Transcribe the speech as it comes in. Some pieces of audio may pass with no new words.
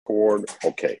Record.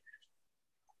 Okay.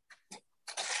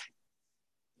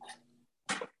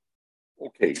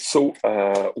 Okay, so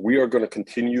we are going to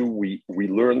continue. We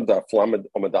learned that Flamed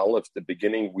Amud Aleph at the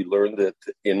beginning. We learned it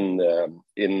in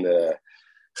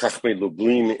Chachmei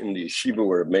Lublin in the yeshiva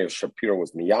where Meir Shapiro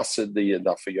was miyasid the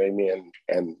Daf Yomi,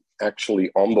 and actually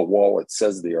on the wall it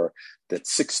says there that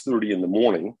 6:30 in the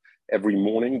morning, every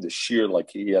morning, the shir,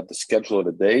 like he had the schedule of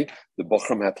the day, the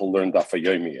Bochum had to learn Daf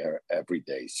Yomi every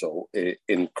day. So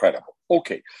incredible.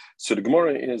 Okay, so the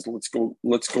Gemara is let's go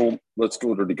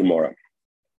to the Gemara.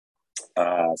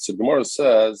 So the Gemara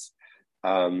says,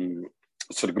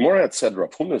 so the Gemara had said,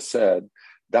 Rav Huna said,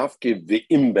 Dafke the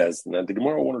imbezn, and the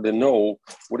Gemara wanted to know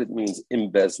what it means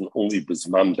imbezn, only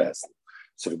bizman bezn.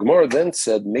 So the Gemara then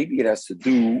said, maybe it has to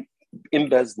do,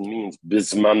 imbezn means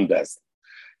bizman bezn,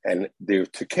 and their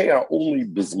tekeah only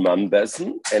bizman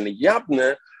bezn, and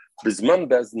yabne bizman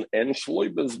bezn and shloi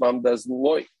bizman bezn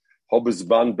loy. That was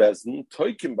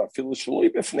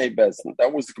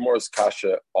the Gemara's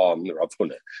kasha on Rav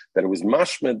Huna, that it was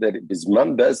mashma that it was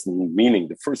man bezin, meaning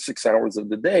the first 6 hours of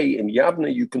the day, and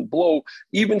Yavna you can blow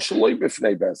even shaloi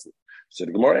b'fnei bezin. So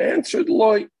the Gemara answered,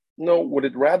 loy. No, what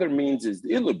it rather means is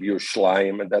the ilub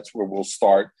Yerushalayim, and that's where we'll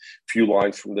start. A few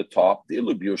lines from the top. The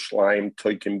ilub Yerushalayim,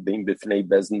 toikim being b'fnei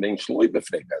bezin, being shaloi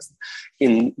b'fnei bezin.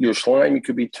 In Yerushalayim, it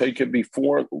could be toikim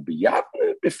before,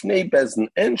 ubiyatne b'fnei bezin,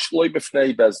 and shaloi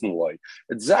b'fnei bezin loy.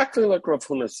 Exactly like Rav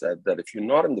Huna said, that if you're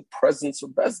not in the presence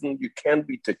of bezin, you can't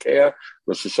be tekeah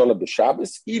Rosh Hashanah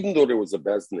b'Shabbos, even though there was a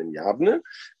bezin in Yavne.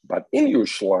 But in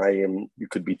Yerushalayim, you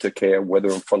could be tekeah whether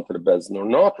in front of the bezin or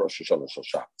not. Rosh Hashanah shel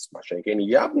Shabbos. Mashenk in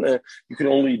Yavne, you can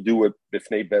only do it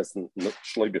b'fnei bezin,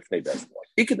 shloi b'fnei bezin.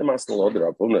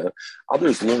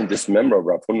 Others learned this member of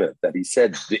Rav Huna that he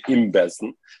said the im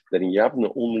bezin, that in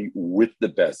Yavne only with the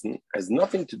bezin, has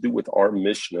nothing to do with our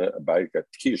Mishnah about a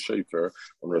tkiyah shofar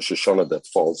on Rosh Hashanah that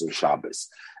falls in Shabbos.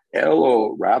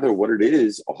 Elo, rather, what it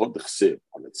is, a hod chsiv,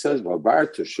 and it says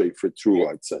vavar to shofar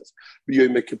trua. It says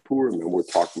b'yom kippurim, and we're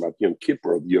talking about Yom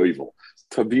Kippur of Yovel.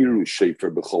 Taviru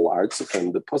shofar b'chol artzach,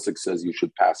 and the pasuk says you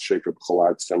should pass shofar b'chol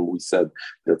artzach, and we said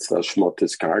that's the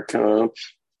shmotis karka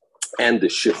and the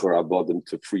shichur abadim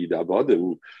to free the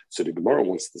abadim. So the Gemara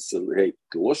wants to say, hey,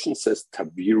 the Lashon says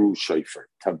taviru shofar.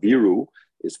 Taviru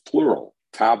is plural.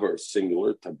 Taver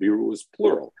singular. Taviru is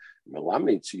plural. So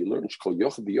you learn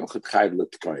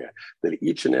that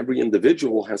each and every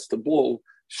individual has to blow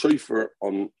shofar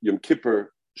on Yom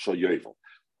Kippur Shal Yovel.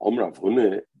 Rav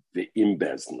Huna the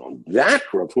imbezn. On that,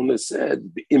 Rav Huna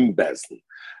said the imbezn.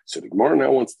 So the Gemara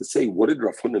now wants to say, what did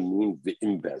Rav Huna mean the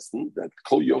imbezn? That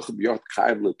kol yochad b'yot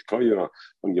chayv l'tkoya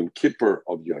on Yom Kippur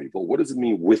of Yovel. What does it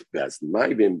mean with bezn? My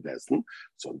imbezn.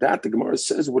 So that the Gemara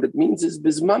says what it means is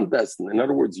bizman bezn. In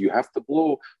other words, you have to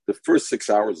blow the first 6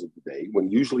 hours of the day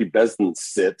when usually bezn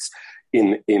sits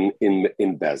in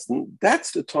bezn.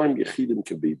 That's the time yechidim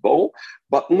can be bowl,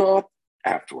 but not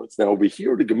afterwards. Now over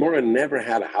here, the Gemara never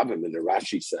had a havim, and the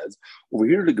Rashi says over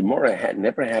here the Gemara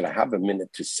never had a havim in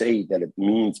it to say that it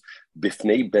means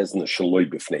bifnei bezna shaloi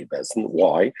bifnei bezna.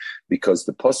 Why? Because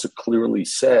the pasuk clearly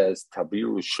says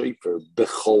tabiru shofar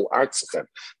b'chol artzchem,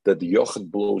 that the yochid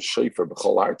blows shofar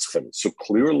b'chol artzchem. So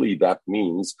clearly that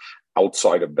means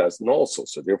outside of bezna also.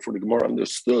 So therefore the Gemara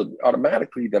understood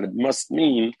automatically that it must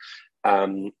mean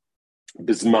bizman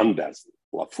bezna.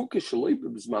 When it's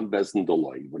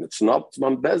not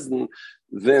Zman Bezin,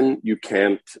 then you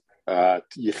can't,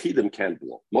 Yechidim can't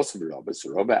blow. Most of the rabbis,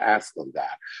 so Rabbi asked on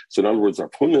that. So in other words,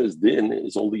 Rav Huna's din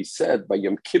is only said by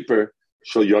Yom Kippur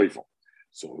Shal Yovel.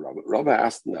 So Rabbi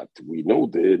asked that. We know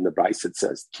that in the Bryce it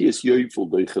says, Kiyas Yovel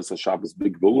doiches HaShabbos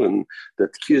Big Bulin,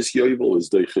 that Kiyas Yovel is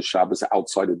doiches Shabbos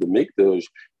outside of the Mikdash.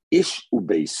 Ish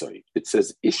ubeisoi. It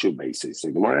says ish ubeisoi. So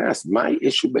Gemara asked, my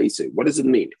ish ubeisoi, what does it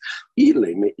mean?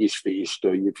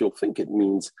 If you'll think it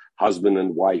means husband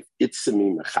and wife,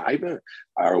 itzemi mechayva,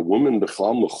 are a woman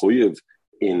b'chlal mechuyev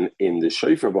in the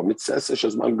shofar, but mitzvah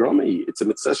shazman grami. It's a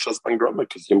mitzvah shazman grami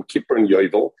because Yom Kippur and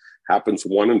Yovel happens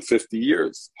 1 in 50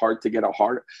 years. Hard to get a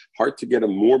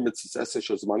more mitzvah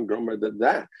shazman grami than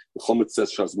that. Mitzvah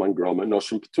shazman grami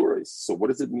noshim p'turis. So what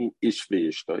does it mean? Ish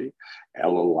ve'ishtoi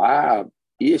elalab.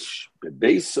 Ish,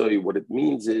 what it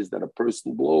means is that a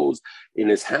person blows in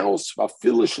his house, that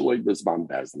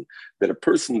a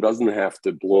person doesn't have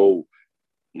to blow,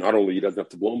 not only he doesn't have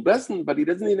to blow in bezin, but he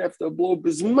doesn't even have to blow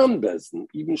bizman bezin.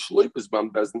 Even shloi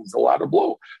bizman bezin is allowed to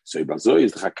blow. So Ibazoy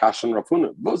is the chakash and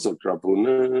Rafuna. Bozok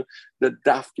Rafuna, the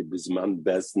dafke bizman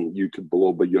bezin, you could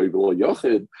blow by yovel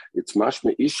yochid. It's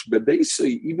mashma ish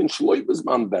bebeisoi, even shloi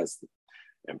bizman bezin.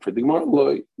 And for the Gemara,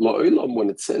 when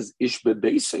it says ish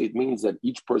bebeisa, it means that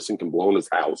each person can blow in his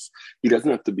house. He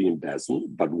doesn't have to be in bezin.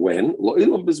 But when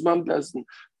lo'ilam bizman bezin,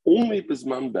 only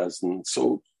Bisman Bezdin.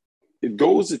 So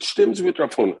it stems with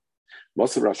Rav Huna. We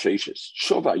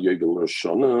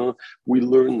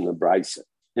learn in the Brisa,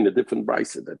 in a different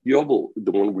Brisa, that Yovel,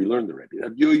 the one we learned already,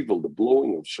 that Yovel, the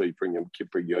blowing of Shofar and Yom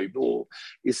Kippur Yovel,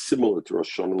 is similar to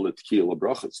Rosh Hashanah L'Tkiya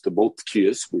L'Brachas. To both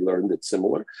Tkiyas, we learned it's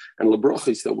similar, and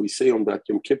L'Brachas that we say on that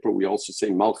Yom Kippur, we also say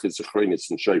Malchus, Zechronis,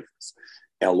 and Shofars.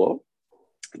 Elo,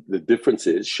 the difference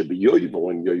is should be Yovel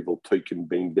and Yovel Toikin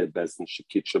being dead Bezdin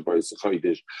Shekitza B'Yis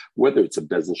Chodesh, whether it's a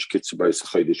Bezdin Shekitza B'Yis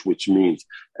Chodesh, which means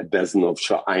a Bezdin of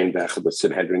Sha'ayin V'Echad, the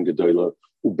Sanhedrin Gedola,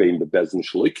 Ubein the Bezdin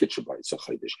Shloi Kitza B'Yis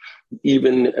Chodesh.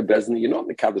 Even a Bezdin, you're not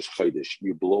Mekadosh Chodesh,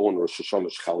 you blow on Rosh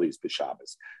Hashanah Chalis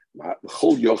B'Shabbos.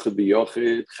 Chol Yochid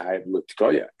B'Yochid Chayav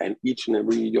L'Tkoya, and each and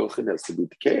every Yochid has to be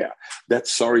Tkeya.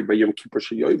 That's sorry by Yom Kippur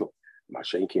Sheyovel.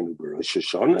 Mashenkin Rosh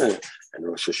Hashanah, and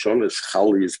Rosh Hashanah's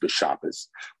Chali is B'Shabbos,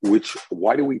 which,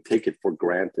 why do we take it for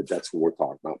granted? That's what we're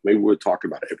talking about. Maybe we're talking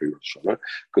about every Rosh Hashanah,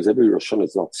 because every Rosh Hashanah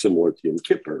is not similar to Yom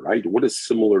Kippur, right? What is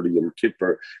similar to Yom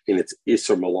Kippur in its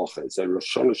Isser Malacha? It's that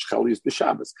Rosh Hashanah's Chali is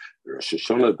B'Shabbos. The Rosh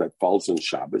Hashanah that falls in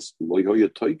Shabbos, Lo Hoya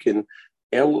Toikin,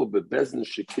 Elo bebezen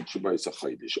shekitza b'Yis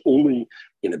Chodesh, only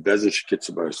in a bezen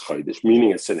shekitza b'Yis Chodesh,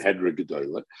 meaning a Sanhedrin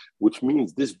Gedola, which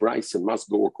means this brisa must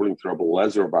go according to Rabbi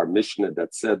Lezer of our Mishnah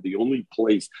that said the only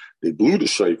place they blew the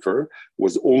shofar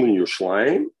was only in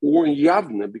Yerushalayim or in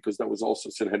Yavne, because that was also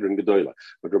Sanhedrin Gedola.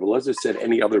 But Rabbi Lezer said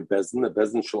any other bezen, a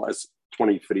bezen shalas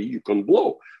 23, you can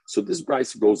blow. So this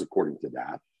brisa goes according to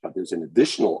that, but there's an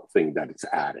additional thing that it's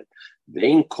added.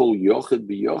 Vein kol yochid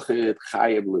b'yochid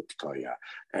chayev l'tkoya,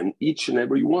 and each and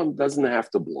every one doesn't have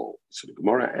to blow. So the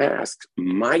Gemara asks,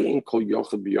 "Mayin kol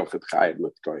yochid b'yochid chayev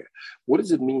l'tkoya." What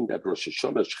does it mean that Rosh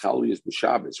Hashanah Shchali is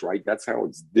b'Shabbos? Right? That's how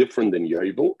it's different than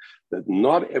Yovel. That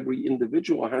not every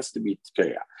individual has to be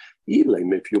tkeya.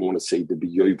 Even if you want to say the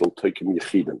b'Yovel toikim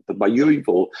yechidim, but by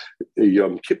Yovel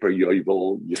Yom Kippur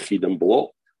Yovel yechidim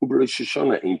blow. Rosh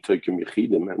Hashanah ain't taking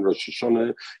Yechidim, and Rosh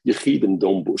Hashanah Yechidim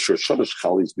don't blow. Rosh Hashanah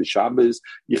Chalis b'Shabbos,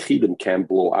 Yechidim can't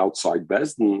blow outside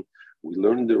Bezdin. We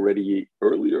learned already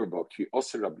earlier about Ki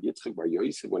Oser Rabbi Yitzchak Bar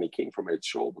Yosef when he came from Eretz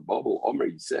Yisrael, the bubble. Omer,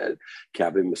 he said, Ki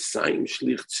Avim Messiah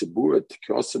Shlich Tzibur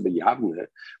T'Kose BeYavne,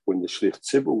 when the Shlich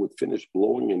Tzibur would finish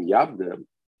blowing in Yavne,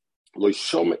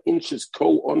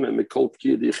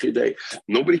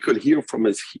 nobody could hear from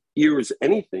his ears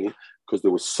anything, because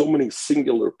there were so many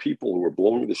singular people who were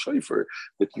blowing the shofar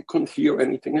that you couldn't hear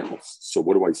anything else. So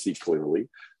what do I see clearly?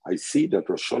 I see that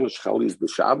Rosh Hashanah Chalis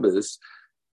b'Shabbos,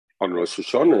 on Rosh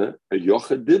Hashanah, a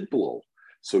yochid did blow.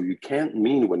 So you can't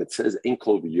mean when it says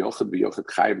Enkel v'yochid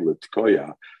chayiv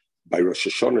l'tkoya, by Rosh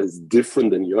Hashanah is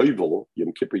different than Yovel.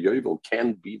 Yom Kippur Yovel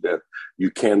can't be that you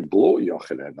can't blow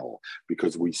Yochid at all,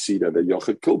 because we see that a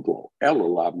Yochid could blow.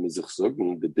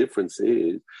 The difference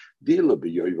is, Dila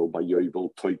by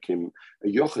Yovel Toikim, a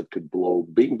Yochid could blow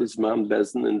Bein Bisman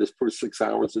Bezdin in the first 6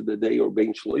 hours of the day, or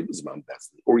Bein Shloi Bisman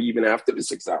Bezdin, or even after the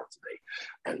 6 hours a day.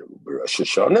 And Rosh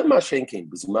Hashanah Mashenkin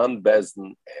Bisman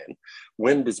Bezdin, and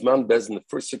when Bisman Bezdin, the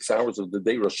first 6 hours of the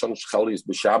day, Rosh Hashanah Shchali is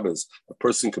b'Shabbos, a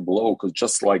person could blow, because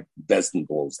just like Bezdin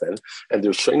blows then, and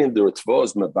they're showing the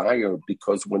Ritvos Mabayer,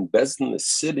 because when Bezdin is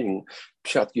sitting,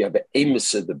 you have an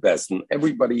amos of the Bezdin,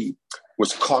 everybody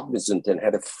was cognizant and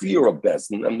had a fear of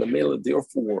Bezdin, and the Mela,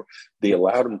 therefore, they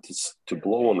allowed him to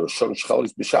blow on Rosh Hashanah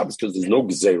Shchali b'Shabbos, because there's no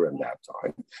Gezerah in that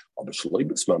time. But Shloi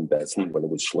B'Zman Bezdin, when it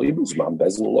was Shloi B'Zman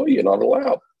Bezdin, you're not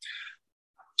allowed.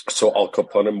 So Al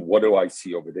Kapanim, what do I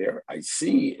see over there? I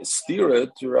see a stira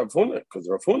to Rav Huna, because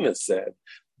Rav Huna said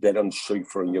that on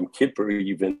Shofar and Yom Kippur,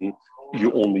 even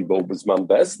you only blow B'Zman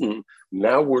Bezdin.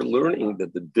 Now we're learning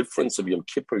that the difference of Yom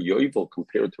Kippur Yovel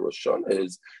compared to Rosh Hashanah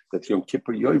is that Yom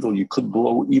Kippur Yovel you could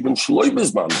blow even Shloi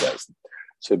B'Zman Bezdin.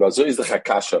 So Bazo is the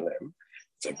Chakash on them.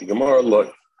 It's like the Gemara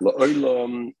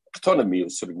La'olam K'tonami.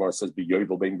 So the Gemara says, "Be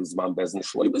Yovel bein B'Zman Bezdin,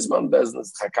 Shloi B'Zman Bezdin."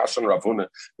 It's Chakash on Rav Huna.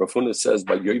 Rav Huna says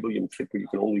by Yovel Yom Kippur you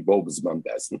can only blow B'Zman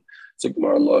Bezdin. So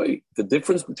Gemara Loi, the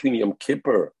difference between Yom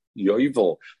Kippur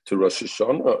Yovel to Rosh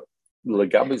Hashanah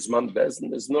L'gabe Zman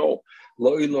Bezdin is no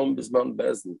Lo'ilom B'Zman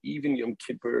Bezdin. Even Yom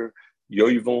Kippur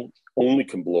Yovel only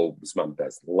can blow B'Zman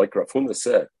Bezdin. Like Rav Huna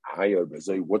said,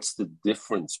 what's the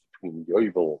difference between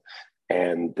Yovel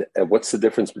and what's the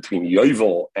difference between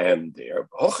Yovel and their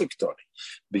Hochiktoni?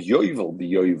 The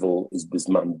Yovel is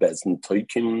B'Zman Bezdin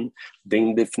Toikim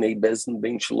Bein B'Fnei Bezdin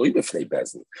Bein Shloi B'Fnei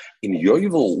Bezdin. In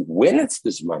Yovel, when it's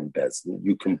B'Zman Bezdin,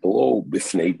 you can blow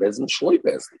B'Fnei Bezdin Shloi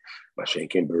Bezdin.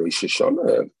 Mashenkin B'Rosh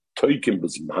Hashanah Toikim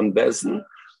B'Zman Bezdin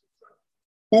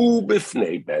U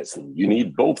B'Fnei Bezdin. You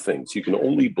need both things. You can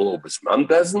only blow B'Zman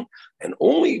Bezdin and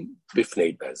only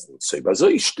b'fnei bezdin. So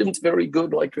Bazoi stimmt very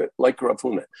good, like Rav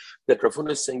Huna. That Rav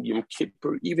Huna is saying Yom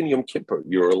Kippur, even Yom Kippur,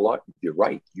 you're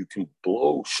right. You can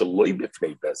blow shaloi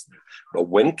b'fnei bezdin. But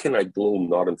when can I blow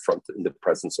not in the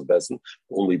presence of bezdin?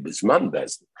 Only bisman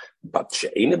bezdin. But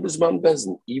she'ena bisman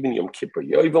bezdin, even Yom Kippur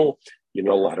yovel, you're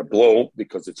not allowed to blow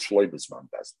because it's shaloi bisman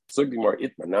bezdin. So Gemara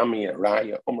itmanami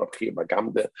araya omra b'chia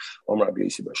bagamde omra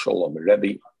b'yisi b'sholom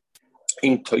Rebbe.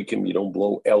 In Toikim, you don't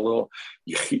blow Elo.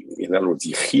 In other words,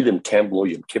 Yechidim can blow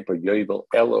Yom Kippur Yovel.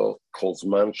 Elo calls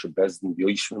man Bezdin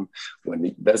Yoshim. When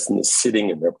the Bezdin is sitting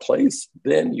in their place,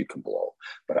 then you can blow.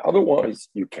 But otherwise,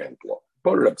 you can't blow.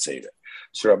 But Reb Zera.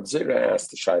 So Reb Zera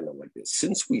asked the Shaila like this: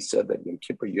 since we said that Yom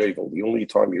Kippur Yovel, the only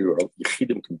time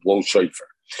Yechidim can blow shofar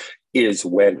is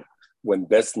when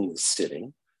Bezdin is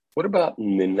sitting. What about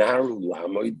Minaru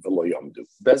Lamoid Veloyamdu?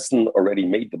 Bezdin already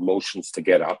made the motions to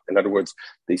get up. In other words,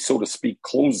 they, so to speak,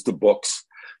 closed the books,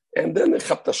 and then the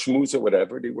Chapta Shmuz or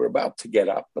whatever, they were about to get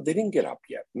up, but they didn't get up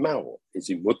yet. Mao, is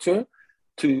he mutter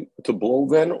to blow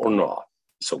then or not?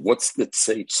 So what's the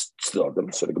tzeit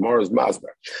tzedam? So the Gemara is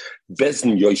Masber.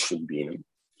 Bezdin Yoshim Binim.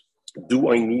 Do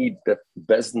I need that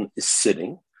Bezdin is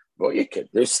sitting?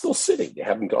 They're still sitting. They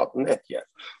haven't gotten that yet.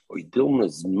 I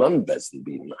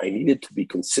needed to be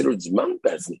considered Zman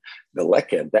Bezdin. The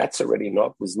Leka, that's already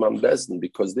not Zman Bezdin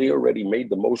because they already made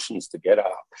the motions to get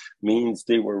up. Means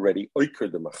they were already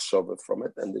oiker the machshava from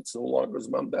it, and it's no longer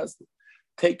Zman Bezdin.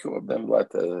 Take of them,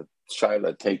 let the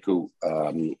Shaila take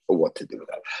what to do with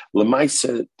that.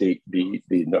 Lemaisa, the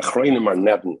Nachronim are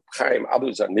Nedin, Chaim,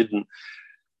 others are Nidin.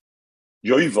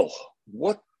 Yovel,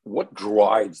 what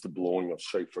drives the blowing of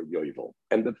shofar yovel?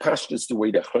 And the pashtus, the way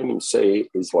the Chachamim say,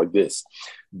 is like this: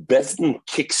 Bezdin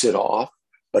kicks it off,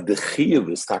 but the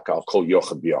chiyuv is takal kol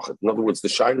yochad b'yochad. In other words, the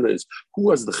shaila is, who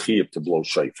has the chiyuv to blow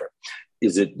shofar?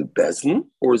 Is it the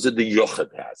Bezdin or is it the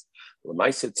yochad has?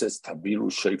 L'maisa it says tabiru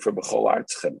shofar b'chol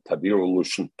artzchem, tabiru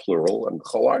lushan plural and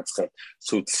b'chol artzchem.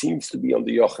 So it seems to be on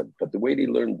the yochad, but the way they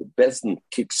learn, the Bezdin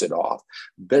kicks it off.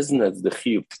 Bezdin has the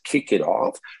chiyuv to kick it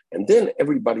off, and then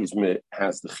everybody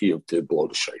has the chiyuv to blow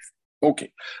the shofar.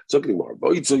 Okay, so there was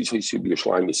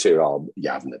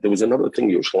another thing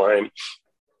Yerushalayim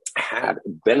had a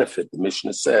benefit, the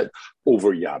Mishnah said,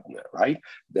 over Yavne, right?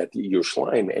 That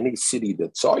Yerushalayim, any city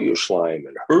that saw Yerushalayim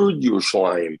and heard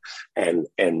Yerushalayim and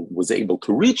was able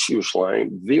to reach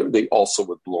Yerushalayim, there they also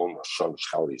would blow Nashon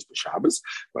Shalis b'Shabbos.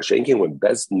 Mashenkin, when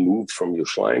Bezdin moved from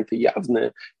Yerushalayim to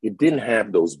Yavne, it didn't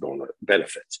have those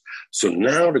benefits. So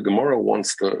now the Gemara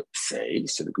wants to say,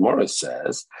 so the Gemara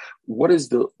says, what is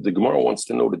the Gemara wants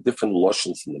to know the different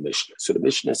lashons in the Mishnah. So the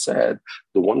Mishnah said,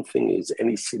 the one thing is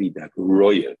any city that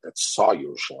roya, that saw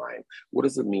Yerushalayim. What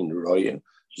does it mean, roya?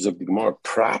 The Gemara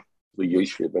prat.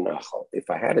 If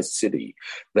I had a city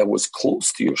that was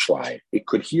close to Yerushalayim, it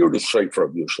could hear the shofar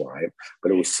of Yerushalayim,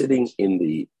 but it was sitting in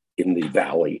the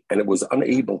valley and it was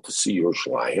unable to see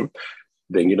Yerushalayim,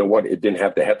 then you know what? It didn't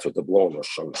have the heter to blow on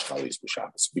Rosh Chalis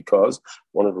b'Shabbos because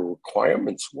one of the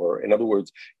requirements were, in other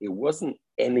words, it wasn't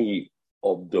any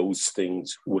of those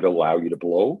things would allow you to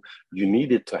blow. You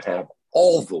needed to have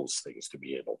all those things to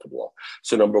be able to blow.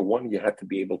 So number one, you had to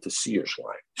be able to see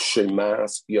Yerushalayim.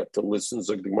 Shemas, you have to listen.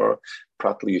 Zogdimar,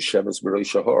 Pratli Yeshevas B'rei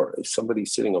Shahar. If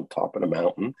somebody's sitting on top of a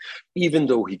mountain, even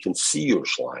though he can see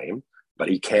Yerushalayim, but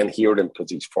he can't hear them because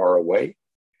he's far away,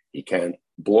 he can't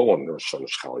blow on Rosh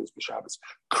Chalis b'Shabbos.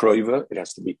 Kroiva, it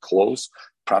has to be close.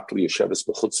 Pratli Yeshevas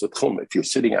B'chutz L'tchum. If you're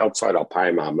sitting outside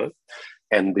Alpayim Amma,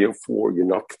 and therefore you're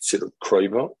not considered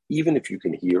kroiva, even if you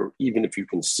can hear, even if you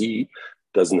can see,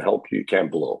 doesn't help you, you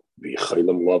can't blow.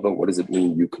 What does it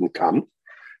mean you can come?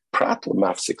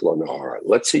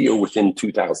 Let's say you're within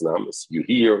 2,000 amas. You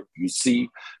hear, you see,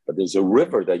 but there's a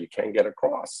river that you can't get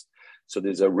across. So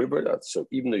there's a river so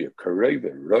even though you're karev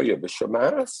and roya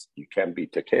b'shamas, you can't be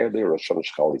teker there or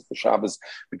shamash chalis b'shabbos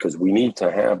because we need to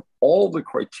have all the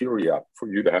criteria for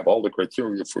you to have all the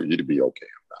criteria for you to be okay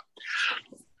with that.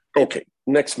 Okay,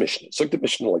 next Mishnah. So the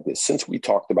Mishnah like this. Since we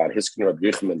talked about Hiskin Rabbi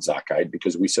Yechim and Zakkai,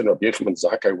 because we said Rabbi Yechim and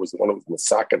Zakkai was the one who was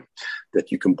Masakin,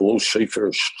 that you can blow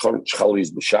shofar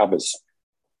chalis b'Shabbos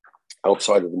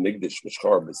outside of the Migdash,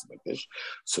 Mishchar Migdash.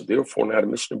 So therefore, now the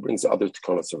Mishnah brings other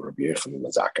tikanos of Rabbi Yechim and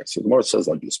Zakkai. So the Gemara says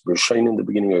like this: B'Shain in the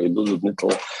beginning of Lulav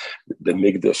Nittel, the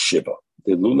Migdash Shiva.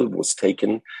 The Lulav was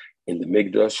taken in the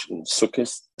Migdash in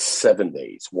Sukkot 7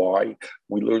 days. Why?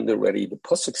 We learned already. The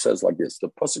pasuk says like this. The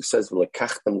pasuk says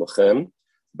 "V'lekachtem lachem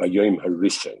b'yom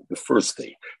harishon," the first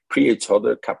day. Priyetz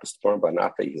hoder kapistmar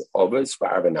banatei oves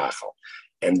v'arvenachal.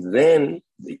 And then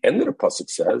the end of the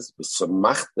pasuk says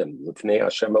 "V'samachtem l'pnei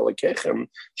Hashem elokechem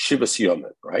shivas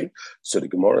yomim." Right. So the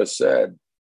Gemara said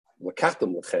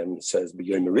 "V'lekachtem lachem" says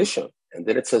b'yom harishon. And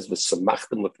then it says,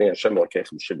 "V'samachtem l'fnei Hashem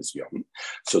elkeichem shivas yom."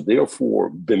 So therefore,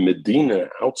 b'Medina,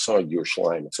 outside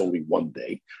Yerushalayim, it's only one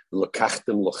day.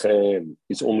 L'kachtem lachem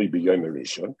is only b'yom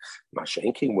rishon.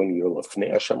 Mashenkin, when you're l'fnei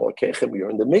Hashem elkeichem, you're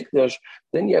in the mikdash.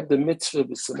 Then you have the mitzvah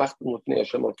v'samachtem l'fnei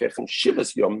Hashem elkeichem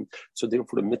shivas yom. So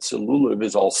therefore, the mitzvah lulav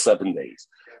is all 7 days.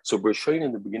 So we're showing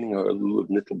in the beginning of lulav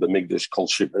nitl b'mikdash kol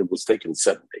shiva. It was taken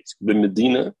 7 days.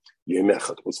 B'Medina, Yom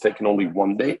Echad was taken only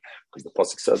one day, because the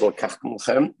pasuk says l'kachtem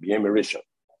lachem b'yom rishon.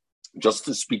 Just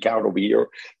to speak out over here,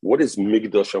 what is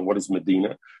Migdash and what is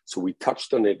Medina? So we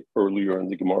touched on it earlier in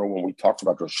the Gemara when we talked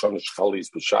about Rosh Hashanah, Shachalis,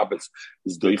 B'Shabbos,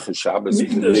 is Doicha Shabbos,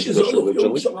 Migdash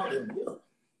originally.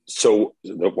 So,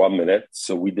 1 minute.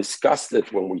 So we discussed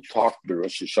it when we talked about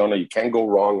Rosh Hashanah. You can't go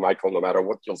wrong, Michael, no matter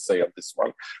what you'll say of this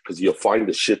one, because you'll find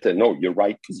the shitta. No, you're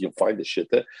right, because you'll find the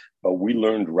shitta. But we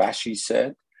learned, Rashi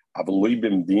said,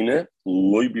 Shittas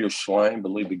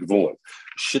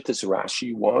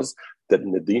Rashi was that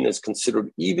Medina is considered,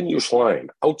 even Yerushalayim,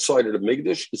 outside of the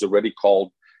Mikdash, is already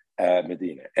called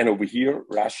Medina. And over here,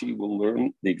 Rashi will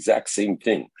learn the exact same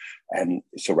thing. And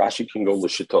so Rashi can go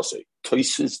l'shitose.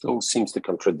 Tosis, though, seems to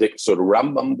contradict. So the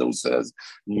Rambam, though, says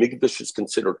Mikdash is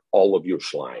considered all of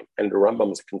Yerushalayim. And the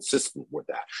Rambam is consistent with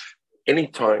that.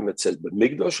 Anytime it says the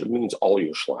Mikdash, it means all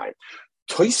Yerushalayim.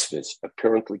 Tosfos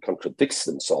apparently contradicts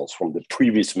themselves from the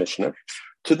previous Mishnah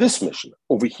to this Mishnah.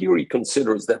 Over here, he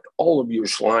considers that all of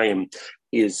Yerushalayim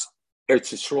is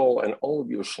Eretz Yisrael, and all of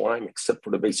Yerushalayim, except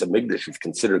for the base of Mikdash, is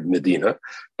considered Medina.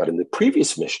 But in the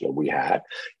previous Mishnah we had,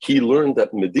 he learned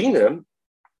that Medina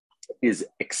is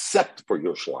except for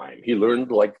Yerushalayim. He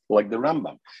learned like the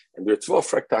Rambam. And there's 12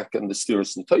 fraktak and the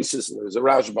Steers and Tosis, and there's a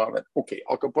Rashba on it. Okay,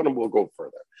 Al Kaponim will go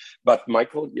further. But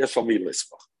Michael, Yeshal Mi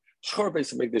Lisbach. Shchar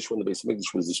Beis HaMikdash, when the Beis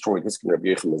HaMikdash was destroyed, this can Rabbi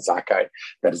Yechim Zakai,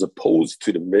 that is opposed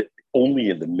to the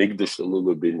only in the Mikdash the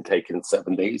lulav been taken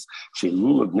 7 days. She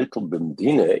lulav nitl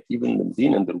b'Medina, even the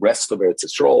Medina and the rest of Eretz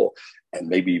Yisrael, and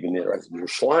maybe even in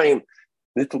Yerushalayim,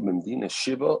 nitl b'Medina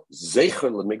shiva zecher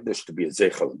l'Mikdash to be a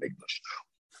zecher l'Mikdash.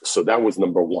 So that was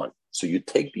number one. So you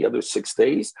take the other 6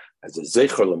 days as a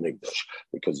zecher l'Mikdash,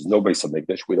 because there's no Beis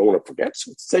HaMikdash. We don't want to forget,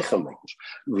 so it's zecher l'Mikdash.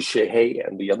 V'shehei,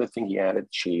 and the other thing he added,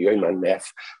 she'yoyim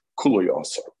hanef. We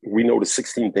know the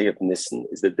 16th day of Nisan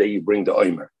is the day you bring the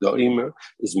Omer. The Omer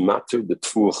is matter, the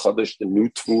Tfuah Chadash, the new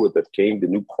Tfuah that came, the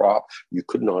new crop. You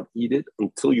could not eat it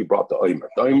until you brought the Omer.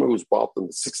 The Omer was brought on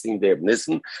the 16th day of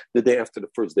Nisan, the day after the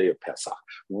first day of Pesach.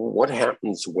 What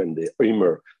happens when the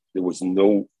Omer, there was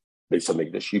no Beis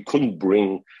HaMikdash? You couldn't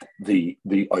bring the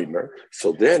Omer.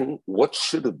 So then, what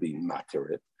should have been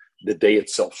matter? The day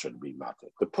itself should be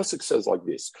matter. The pasuk says like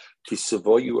this: "Ki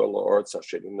savoyu el haaretz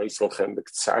asher nisalchem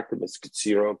b'ktzartem es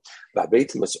ktzira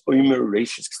v'abeitem es omer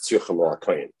reishis ktzirchem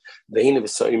la'akayin ve'ine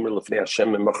v'sa'imer lefnei Hashem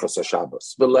memachas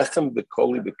haShabbos v'lechem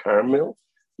v'koli v'karmel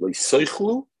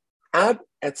lo'isaychlu ad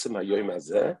etzem hayoyim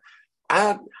hazeh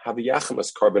ad haviyachem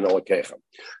es karben alakeichem."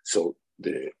 So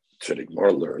the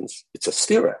Gemara learns it's a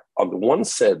stira. On the one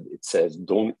side, it says,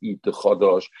 "Don't eat the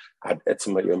chadash ad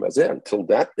etzem hayoyim hazeh," until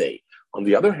that day. On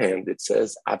the other hand, it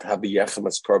says, Ad habiyachem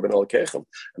as carbon al-kechem,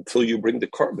 until you bring the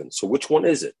carbon. So which one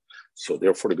is it? So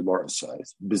therefore the Gemara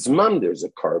says, Bisman there's a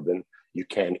carbon, you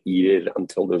can't eat it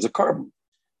until there's a carbon.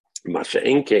 Masha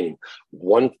Enkein,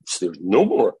 once there's no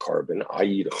more carbon,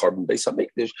 i.e. the carbon Beis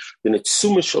HaMikdash, then it's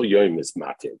Suma Shel Yom is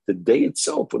matter. The day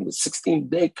itself, when the 16th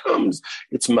day comes,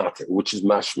 it's matter, which is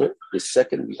mashma, the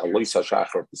second, Alois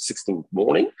HaShachar, the 16th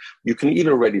morning, you can eat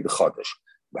already the Chadash.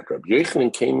 But Rabbi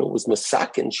Yochanan came, it was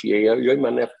Masakin,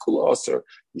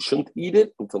 you shouldn't eat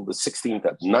it until the 16th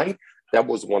at night. That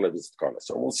was one of his tkanas.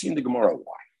 So we'll see in the Gemara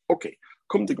why. Okay,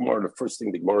 come to Gemara, the first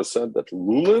thing the Gemara said, that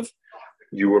Lulav,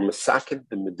 you were Masakin,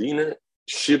 the Medina,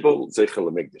 Shibel, Zechel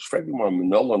HaMikdash.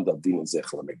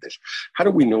 How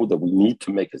do we know that we need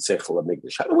to make a Zechel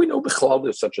HaMikdash? How do we know B'chlal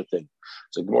there's such a thing?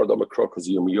 So Gemara Damakro, because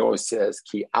Yirmiyahu says,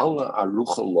 Ki Allah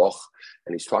Arucha Loch,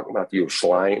 and he's talking about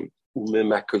Yerushalayim,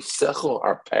 and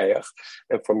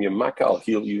from your makkah I'll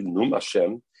heal you, Num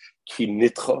Hashem, Ki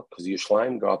Nitcha, because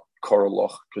Yerushalayim got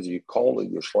Koroloch, because you call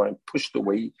it Yerushalayim pushed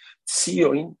away,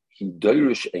 Tzion, He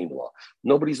Deirish Einla.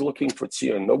 Nobody's looking for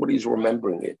Tzion, nobody's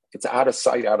remembering it. It's out of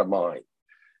sight, out of mind.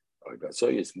 So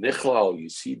it's Nichlal, you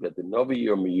see that the Navi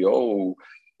Yirmiyahu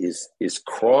is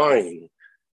crying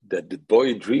that the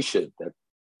boy Drisha, that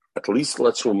at least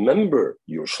let's remember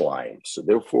Yerushalayim. So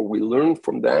therefore, we learn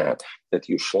from that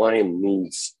Yerushalayim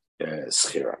needs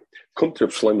schira. Come to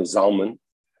Reb Shlomo Zalman,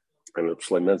 and Reb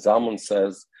Shlomo Zalman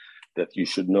says that you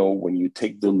should know when you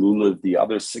take the lulav the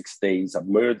other 6 days. I've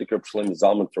murdered the Shlomo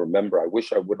Zalman to remember. I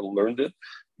wish I would have learned it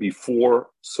before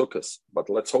Sukkot, but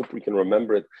let's hope we can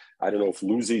remember it. I don't know if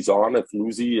Lucy's on. If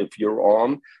you're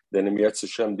on, then in Yetz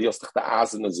Hashem,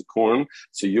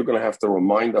 so you're going to have to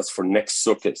remind us for next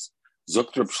Sukkot.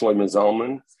 Zuktrib Shlomo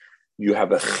Zalman, you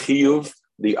have a chiyuv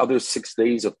the other 6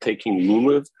 days of taking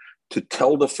lulav to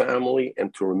tell the family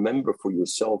and to remember for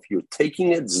yourself. You're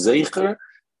taking it zeicher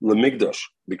lemigdash,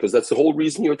 because that's the whole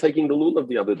reason you're taking the lulav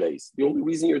the other days. The only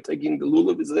reason you're taking the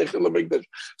lulav is zeicher lemigdash.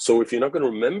 So if you're not going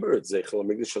to remember it zeicher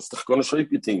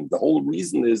lemigdash, the whole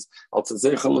reason is also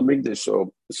zeicher lemigdash.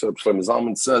 So Shlomo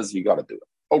Zalman says you got to do it.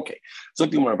 Okay. So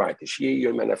the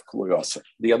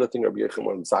other thing Rabbi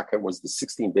Yochanan Zakkai was the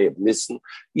 16th day of Nisan,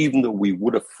 even though we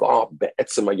would have thought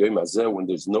when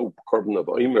there's no korban of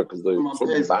Omer, because the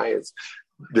korban bias,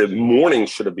 the morning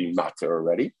should have been matter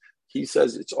already. He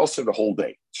says it's also the whole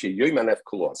day. Why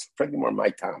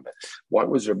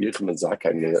was Rabbi Yochanan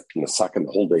Zakkai in the second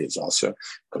the whole day is also?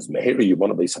 Because Meher you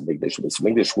want to be some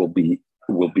Mikdash will be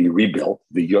rebuilt.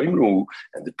 The Yomru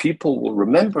and the people will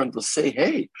remember and they'll say,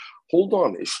 hey, hold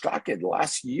on, Ishtaked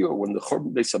last year when the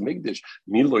Chorban Beis Hamikdash,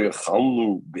 Milo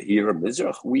Yechalnu Be'ir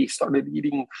Mizrach, we started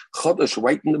eating Chodesh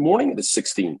right in the morning of the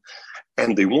 16th.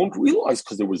 And they won't realize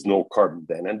because there was no carbon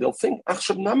then, and they'll think,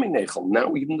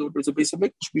 now even though there's a Beis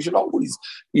Hamikdash, we should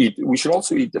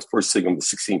also eat the first thing on the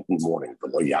 16th in the morning.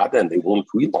 But and they won't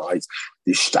realize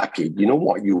the Ishtaked, you know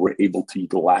why you were able to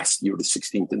eat last year, the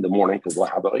 16th in the morning, because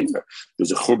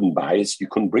there's a Chorban bias, you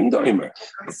couldn't bring the Omer.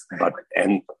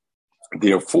 And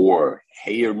therefore,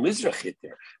 Heir Mizrach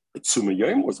there. Tzuma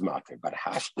was matter, but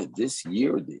Hashta this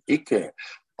year, the Ikke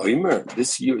Omer,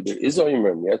 this year there is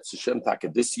Omer. Yetz Hashem Taka,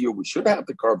 this year we should have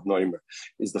the carbon Omer.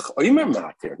 Is the Omer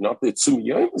matter, not the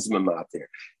Tzuma is matter.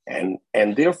 And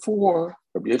therefore,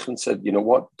 Rabbi Yochanan said, you know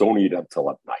what? Don't eat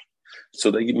until at night.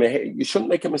 So that you shouldn't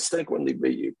make a mistake when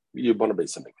you want to be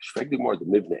something. More the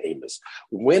Mivne Amos.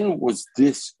 When was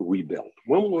this rebuilt?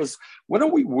 When are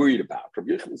we worried about?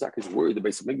 Rabbi Yochanan Zakkai is worried the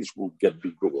Beis Hamikdash will get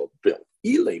built.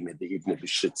 If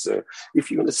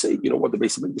you're going to say, you know what, the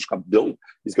Beis Hamikdash got built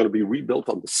is going to be rebuilt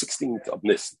on the 16th of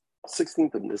Nisan.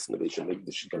 16th of Nisan, the Beis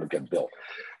Hamikdash is going to get built.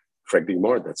 Frankly,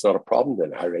 more, that's not a problem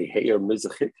then. Before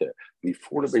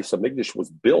the Beis Hamikdash was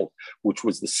built, which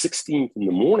was the 16th in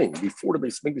the morning, before the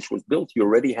Beis Hamikdash was built, you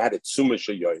already had it Tzuma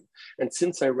Sheyayim. And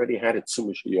since I already had it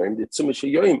Tzuma Sheyayim, the Tzuma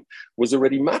Sheyayim was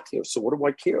already matir. So what do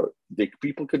I care? The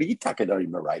people could eat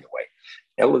Takadayim right away.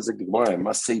 I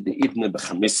must say the Ibn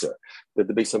B'Chamisa, that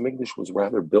the Beis Hamikdash was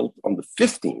rather built on the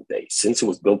 15th day. Since it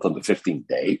was built on the 15th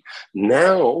day,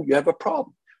 now you have a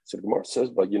problem. So the Gemara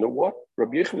says, but you know what?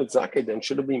 Rabbi Yochanan Zakkai then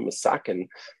should have been misaken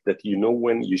that you know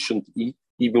when you shouldn't eat,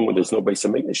 even when there's no Beis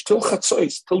Hamikdash, till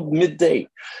Chatzos, till midday.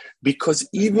 Because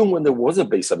even when there was a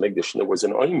Beis Hamikdash and there was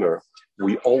an Omer,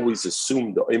 we always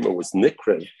assumed the Omer was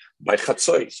Nikra by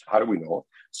Chatzos. How do we know?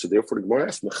 So therefore the Gemara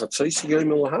asked, you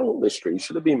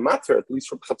should have been matter at least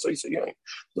from Chatzos Yom.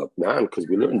 Not now, because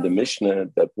we learned the Mishnah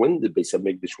that when the Beis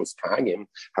Hamikdash was Kagim,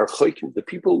 the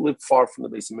people lived far from the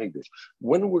Beis Hamikdash.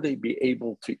 When would they be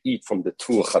able to eat from the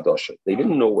Tuah Chadasha? They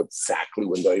didn't know exactly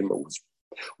when the Omer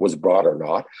was brought or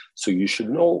not. So you should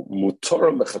know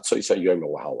Mutarah Mechatzos Hayom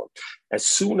Lahalam. As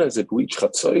soon as it reached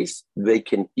Chatzos, they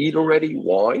can eat already.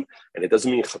 Why? And it doesn't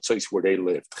mean Chatzos where they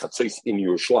lived. Chatzos in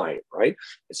Yerushalayim, right?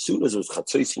 As soon as it was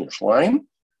Chatzos in Yerushalayim,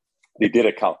 they did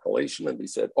a calculation and they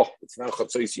said, oh, it's now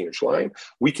Chatzos in Yerushalayim.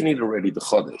 We can eat already the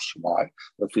Chodesh. Why?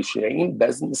 Because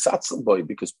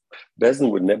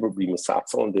Bezdin would never be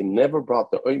Misatzal, and they never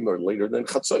brought the Omer later than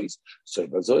Chatzos. So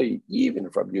even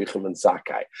if Rabbi Yochanan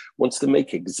Zakkai wants to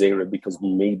make a Gzera because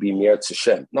maybe Meretz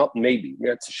Hashem, not maybe,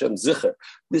 Meretz Hashem Zicher,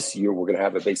 this year we're going to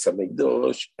have a Beis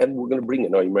Hamikdash and we're going to bring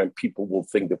an Omer and people will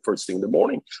think the first thing in the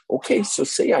morning. Okay, so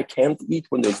say I can't eat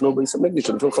when there's no Beis Hamikdash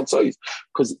until Chatzos,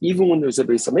 because even when there's a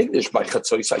Beis Hamikdash, by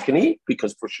Chatzos I can eat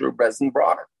because for sure Bezdin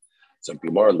brought it. So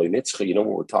Gemara Leinitzcha, you know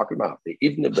what we're talking about? The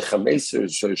Ibn B'Chameser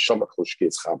Shamach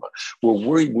L'Shkias Chama. We're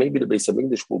worried maybe the Beis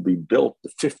Hamikdash will be built the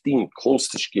 15th close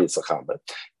to Shkias Chama,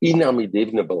 Inami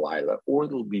Devna B'Laila, or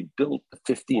it'll be built the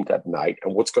 15th at night.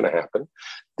 And what's going to happen?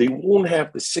 They won't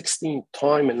have the 16th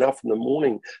time enough in the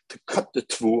morning to cut the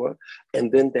tvua,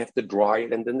 and then they have to dry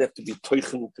it, and then they have to be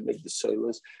teichen to make the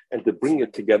soilers and to bring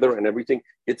it together and everything.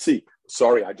 Itzi,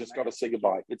 sorry, I just got to say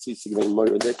goodbye. Itzi,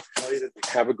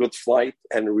 have a good flight,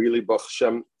 and really, Baruch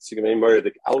Hashem,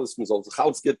 alles muss als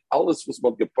Chals geht, alles was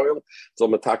man gepoilt, soll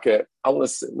man take,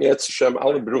 alles, Meretz Hashem,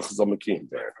 alle Beruch soll man kriegen.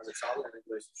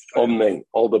 Amen,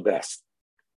 all the best.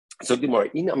 So or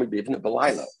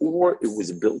it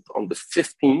was built on the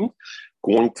 15th,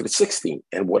 going to the 16th.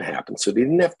 And what happened? So they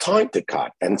didn't have time to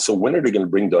cut. And so when are they going to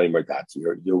bring the Omer that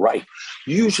year? You're right.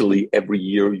 Usually every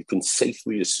year you can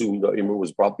safely assume the Omer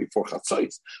was brought before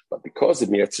Chatzos. But because of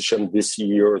Meretz Hashem this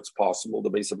year, it's possible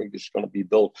the Beis HaMikdash is going to be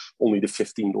built only the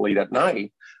 15th late at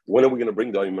night. When are we going to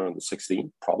bring the Omer on the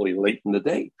 16th? Probably late in the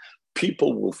day.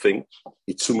 People will think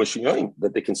it's too much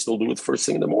that they can still do it first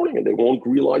thing in the morning and they won't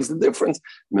realize the difference.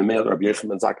 Memel Rabbi Yochanan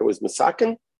ben Zakkai was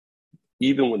Mesaken.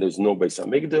 Even when there's no Beis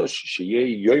HaMikdash,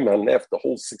 Sheyeh Yom HaNef, the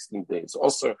whole 16 days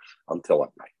also until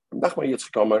at night. Rabbi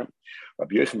Yochanan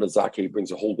ben Zakkai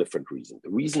brings a whole different reason. The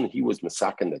reason he was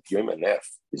Mesaken that Yom HaNef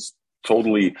is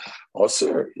totally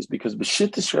Asr is because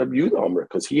B'shittis Rabbi Yehuda Amar,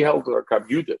 because he held like Rabbi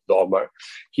Yehuda Amar,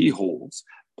 he holds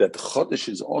that the Chodesh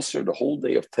is also the whole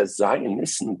day of Tezayin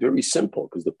Nisan. Very simple,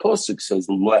 because the pasuk says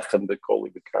Lechem v'koli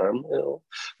v'karamel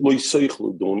lo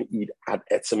yisoichlu, don't eat ad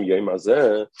etzem yom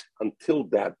hazeh until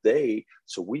that day.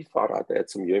 So we thought ad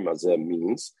etzem yom hazeh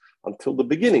means until the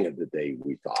beginning of the day.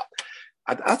 We thought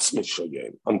ad atzmi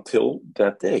shayim until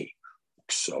that day.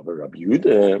 So Rabbi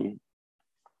Yehuda,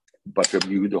 but Rabbi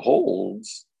Yehuda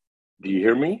holds. Do you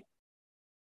hear me?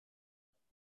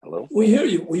 Hello? We hear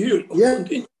you. We hear you. Yeah,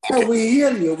 okay. We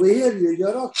hear you. We hear you.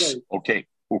 You're okay. Okay.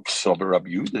 Rabbi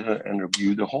Yehuda and Rabbi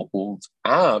Yehuda holds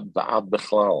ad v'ad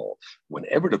bechlal.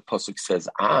 Whenever the pasuk says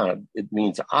ad, it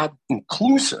means ad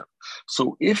inclusive.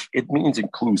 So if it means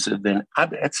inclusive, then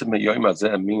ad etzem yom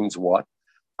hazeh means what?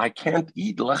 I can't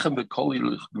eat lechem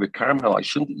v'koli v'karamel. I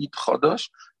shouldn't eat chodesh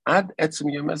ad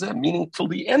etzem yom hazeh, meaning till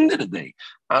the end of the day.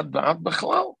 Ad v'ad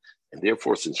bechlal. And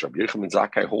therefore, since Rabbi Yochanan ben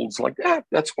Zakkai holds like that,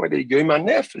 that's why the Yom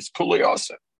HaNef is Kulei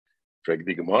Asa. Frag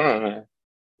the Gemara,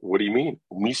 what do you mean?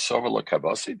 Does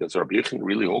Rabbi Yochanan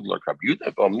really hold like Rabbi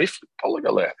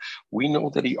Yehuda? We know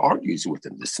that he argues with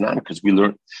him. This is not because we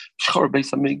learned Shchar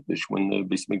Beis HaMikdash, when the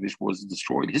Beis HaMikdash was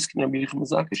destroyed. His Rabbi Yochanan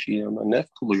ben Zakkai, Yom HaNef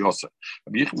Kulei Asa.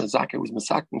 Rabbi Yochanan ben Zakkai was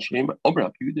Mesaken Shem.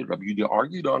 Rabbi Yehuda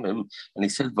argued on him, and he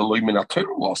said, "V'loy min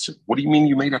ha'Torah lost. What do you mean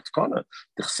you made a tkana?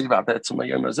 The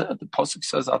pasuk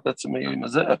says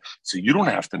so you don't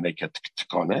have to make a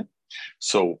tkana."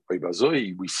 So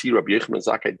we see Rabbi Yochanan ben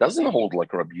Zakkai doesn't hold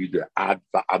like Rabbi Yehuda ad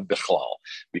bechlal,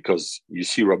 because you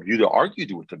see Rabbi Yehuda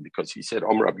argued with him, because he said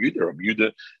Rabbi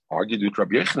Yehuda argued with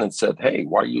Rabbi Yochanan and said, "Hey,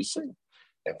 why are you saying?"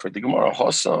 And for the Gemara,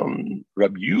 Hasam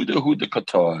Rabbi Yehuda hu de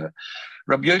kata,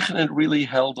 Rabbi Yochanan really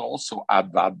held also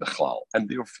ad bechlal, and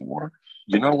therefore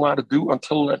you're not allowed to do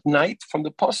until at night from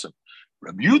the pasuk.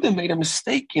 Rabbi Yehuda made a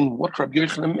mistake in what Rabbi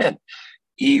Yochanan meant.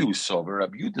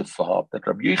 Rabbi Yehuda thought that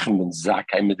Rabbi Yochanan ben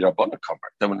Zakkai midrabana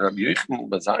covered. That when Rabbi Yochanan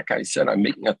ben Zakkai said, "I'm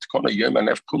making a tkona yom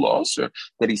hanef kula aser,"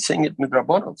 that he's saying it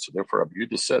midrabana. So therefore, Rabbi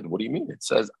Yehuda said, "What do you mean?" It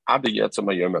says ad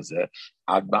yetzam yom hazeh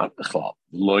ad bad bechlal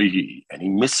loyi, and he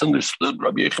misunderstood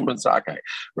Rabbi Yochanan ben Zakkai.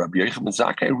 Rabbi Yochanan ben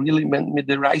Zakkai really meant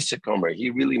midiraisa comer.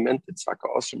 He really meant it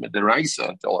tzaka aser midiraisa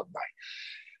until at night.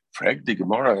 Frag the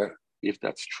Gemara, if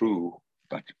that's true.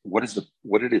 But what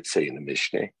did it say in the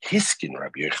Mishnah? Hiskin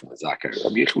Rabbi Yochanan ben Zakkai.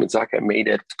 Rabbi Yochanan ben Zakkai made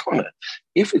it tkona.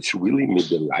 If it's really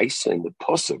midiraisa in the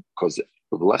pasuk, because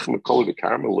lechem v'kol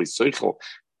v'karamel l'soichel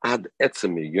ad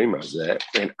etzem yom hazeh,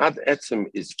 and ad etzem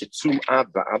is itzum ad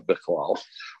v'ad bechlal,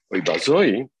 or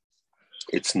bazoi,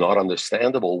 it's not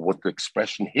understandable what the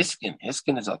expression hiskin.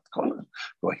 Hiskin is at tkona.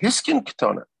 Well, hiskin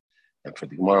ketana. And for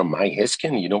the Gemara, my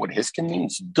hiskin, you know what hiskin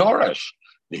means? Darash.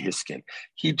 The hiskin.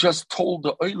 He just told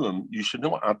the oilam, you should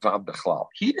know avad bechlal.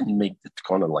 He didn't make the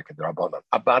tkana like a drabanan.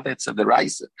 Abad it's a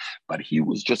deraisa, but he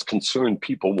was just concerned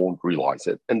people won't realize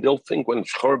it, and they'll think when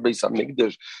Shchar Beis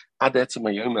HaMikdash ad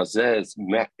etzem yom hazeh is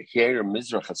here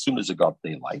mizrach as soon as it got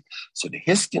daylight. So the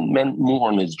hiskin meant more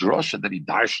on his drasha that he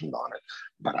darshaned on it,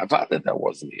 but avad that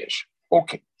wasn't the issue.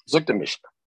 Okay, zok the Mishnah.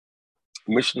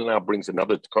 Mishnah now brings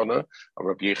another tkana of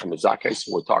Rabbi Yochanan ben Zakkai.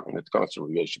 So we're talking the tkana of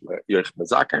Rabbi Yochanan ben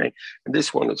Zakkai, and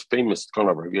this one is famous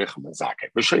tkana of Rabbi Yochanan ben Zakkai.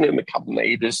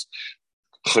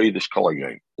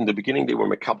 In the beginning, they were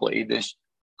mekabel edus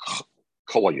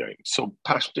kol hayom. So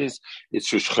pashtus,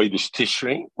 it's Rosh Chodesh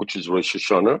Tishrei, which is Rosh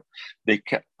Hashanah. They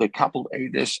kabel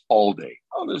edus all day.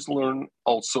 Others learn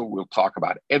also. We'll talk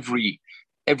about every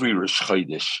Rosh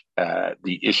Chodesh,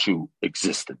 the issue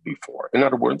existed before. In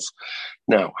other words,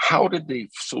 now, how did they,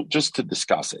 so just to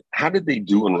discuss it, how did they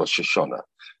do in Rosh Hashanah?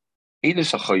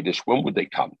 Edus HaChodesh, when would they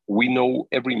come? We know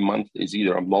every month is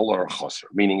either a Mola or a Chaser,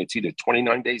 meaning it's either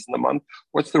 29 days in the month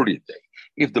or 30th day.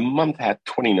 If the month had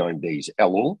 29 days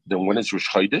Elul, then when is Rosh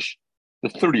Chodesh? The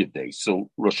 30th day. So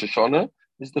Rosh Hashanah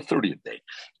is the 30th day.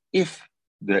 If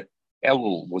the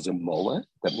Elul was a Mola,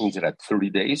 that means it had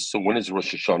 30 days. So when is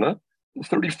Rosh Hashanah? The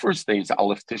 31st day is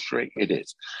Aleph Tishrei, it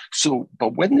is. So,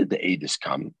 but when did the Edus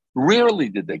come? Rarely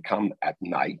did they come at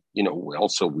night.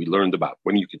 Also we learned about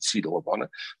when you could see the Levana.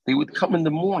 They would come in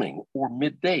the morning or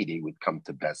midday. They would come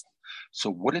to Bezdin. So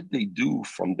what did they do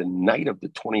from the night of the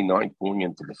 29th going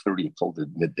into the 30th till the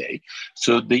midday?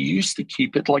 So they used to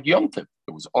keep it like Yom Tov.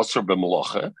 It was Osir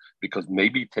b'Melacha because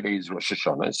maybe today is Rosh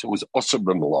Hashanah, so it was Osir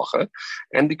b'Melacha,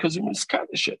 and because it was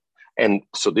Kaddish it. And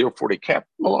so therefore they kept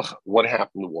Malacha. What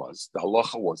happened was, the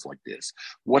halacha was like this.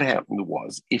 What happened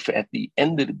was, if at the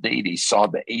end of the day they saw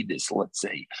the Adis, let's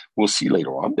say, we'll see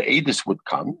later on, the Adis would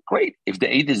come, great. If the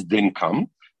Adis didn't come,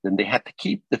 then they had to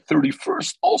keep the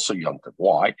 31st also Yom Tov.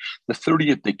 Why? The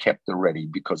 30th they kept already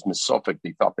because Mesophic,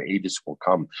 they thought the Adis will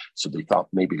come, so they thought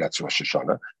maybe that's Rosh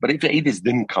Hashanah. But if the Adis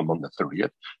didn't come on the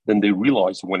 30th, then they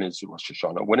realized when is Rosh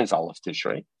Hashanah, when is Aleph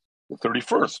Tishrei? The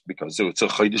 31st, because it's a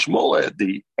Chodesh Moed,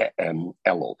 the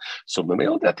Elul. So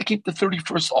Mamel had to keep the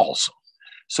 31st also.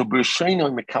 So B'Shreino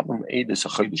Mekabim Eid is a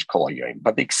Chodesh Kol Hayom,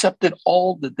 but they accepted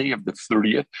all the day of the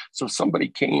 30th. So if somebody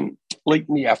came late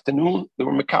in the afternoon, they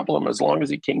were Mekabelim. As long as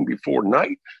he came before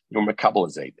night, they were Mekabel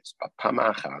as Eidis. But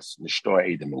Pamachas Nishto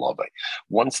Eidim Love.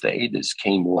 Once the Eidis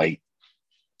came late,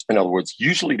 in other words,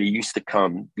 usually they used to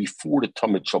come before the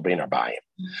Tamid Shel Bein Arbayim,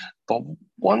 but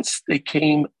once they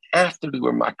came after they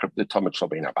were makrab the Tamid Shel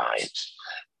Bein Arbayim,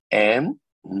 and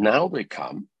now they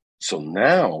come. So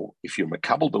now, if you're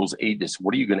makabel those edis,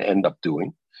 what are you going to end up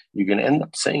doing? You're going to end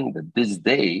up saying that this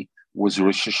day was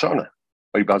Rosh Hashanah.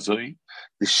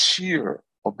 The shear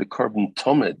of the carbon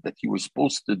tamid that you were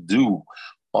supposed to do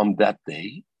on that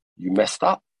day, you messed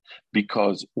up,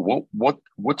 because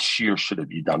what shear should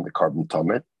have you done? The carbon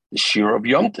tamid, the shear of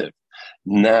Yom Tov.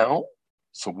 Now,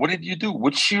 so what did you do?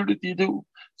 What shear did you do?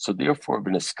 So therefore,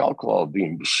 b'neskalkal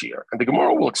being b'shir, and the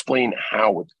Gemara will explain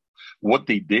what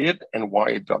they did and why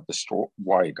it got destroyed,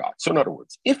 why it got. So in other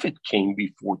words, if it came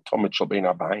before Tamid Shel Bein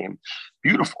Arbayim,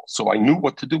 beautiful. So I knew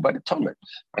what to do by the Tamid.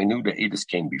 I knew the Edis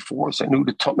came before, so I knew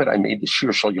the Tamid. I made the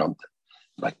Shir Shel Yom Tov.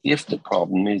 But if the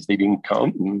problem is they didn't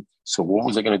come, so what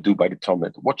was I going to do by the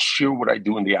Tamid? What Shir would I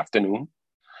do in the afternoon?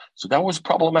 So that was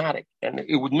problematic, and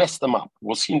it would mess them up.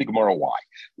 We'll see in the Gemara why.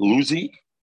 Luzi,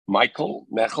 Michael,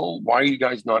 Mechel, why are you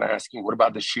guys not asking, what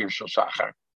about the Shir Shel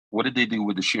Shachar? What did they do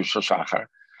with the Shir Shel Shachar?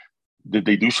 Did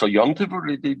they do Shal Yom Tov or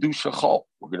did they do Shachal?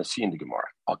 We're going to see in the Gemara.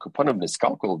 Al Kapanim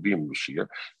Niskalkal V'im B'Shir.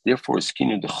 Therefore,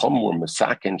 Skinu Dechomor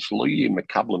Masaken Shloyi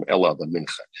Mekablim Ela the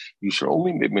Mincha. You should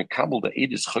only be Mekabel the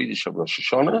Edis Chodesh of Rosh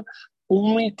Hashanah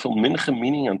only till Mincha,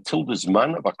 meaning until the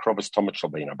Zman of Akrobas Tamid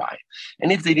Shel Bein Arbayim.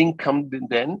 And if they didn't come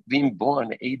then, V'im Bo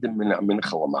an Edim Min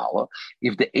Mincha Lamala.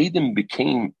 If the Edim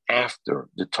became after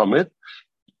the Tamid,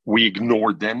 we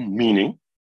ignored them, meaning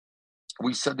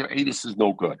we said their Edis is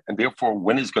no good. And therefore,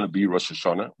 when is going to be Rosh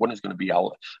Hashanah? When is going to be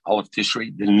Aleph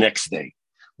Tishrei? The next day.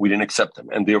 We didn't accept them.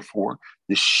 And therefore,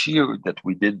 the shear that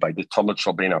we did by the Tamid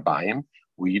Shel Bein Arbayim,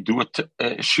 we do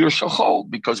a shear shachol,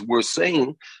 because we're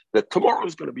saying that tomorrow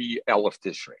is going to be Aleph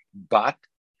Tishrei. But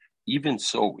even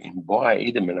so, in Boa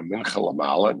Edom and Mincha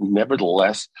Lamala,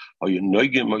 nevertheless,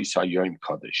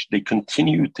 they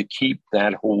continue to keep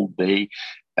that whole day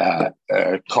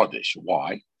Kaddish.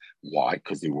 Why? Why?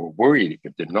 Because they were worried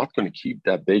if they're not going to keep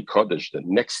that day Kaddish, the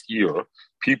next year,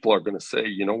 people are going to say,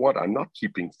 you know what, I'm not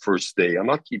keeping first day, I'm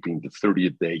not keeping the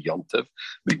 30th day Yom Tov,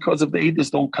 because if the Edis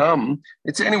don't come,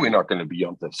 it's anyway not going to be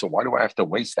Yom Tov. So why do I have to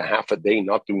waste a half a day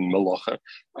not doing Melacha?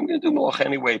 I'm going to do Melacha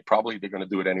anyway. Probably they're going to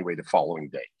do it anyway the following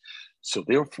day. So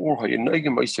therefore,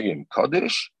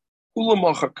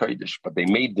 Kaddish, but they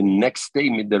made the next day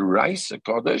Midaraisa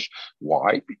Kaddish.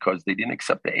 Why? Because they didn't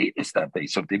accept the Edis that day.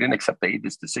 So if they didn't accept the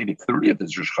Edis to say the 30th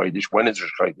is Rosh Chodesh, when is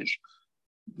Rosh Chodesh?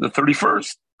 The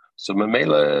 31st. So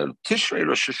Mamela Tishrei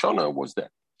Rosh Hashanah was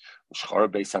that. Shchar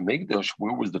Beis Hamikdash,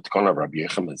 where was the Tikkun of Rabbi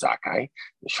Yochanan ben Zakkai?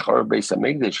 Shchar Beis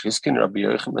Hamikdash, Hiskin Rabbi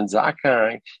Yochanan ben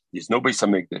Zakkai. There's no Beis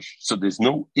Hamikdash, so there's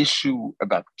no issue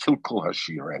about Kilkul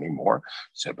Hashir anymore.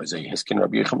 So by saying Hiskin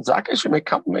Rabbi Yochanan ben Zakkai, should make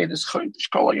Kabbalah this Chodesh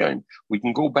Kol Yom. We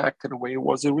can go back to the way it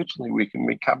was originally. We can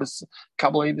make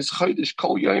Kabbalah this Chodesh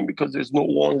Kol Yom, because there's no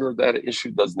longer that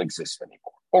issue doesn't exist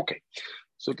anymore. Okay,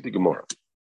 so look at the Gemara.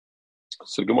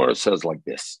 So Gemara says like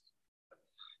this.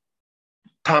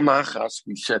 Tamachas,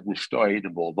 we said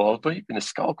Nishtoidable, in a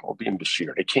skalkal being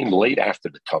Bashir. It came late after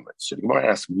the Tamid. So the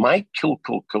Gemara asked, my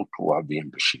kilkul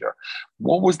being Bashir.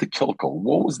 What was the kilkul?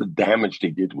 What was the damage they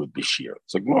did with Bashir?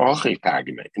 So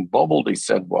in Bubble they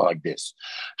said like this: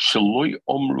 Shaloi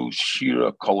Omru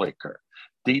Shira Koleker.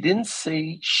 They didn't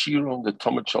say Shir on the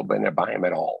Tamid Shel Bein Arbayim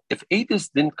at all. If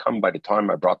Edis didn't come by the time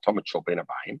I brought Tamid Shel Bein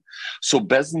Arbayim, so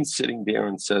Bezin's sitting there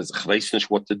and says, "Chveisnish,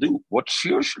 what to do? What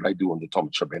Shir should I do on the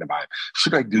Tamid Shel Bein Arbayim?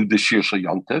 Should I do the Shir Shel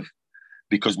Yom Tov,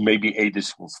 because maybe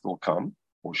Edis will still come,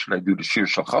 or should I do the Shir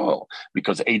Shachal?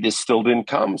 Because Eidis still didn't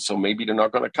come, so maybe they're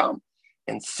not going to come.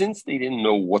 And since they didn't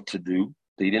know what to do,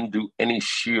 they didn't do any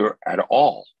Shir at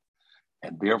all.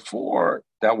 And therefore,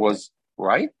 that was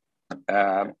right.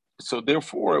 So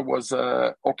therefore, it was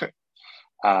okay.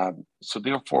 So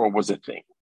therefore, it was a thing.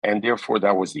 And therefore,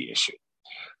 that was the issue.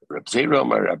 Reb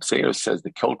Zera says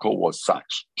the kilkel was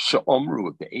such. She'omru,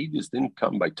 if the Eidus didn't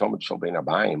come by Talmud Shel Ben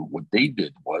Abayim, what they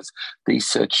did was they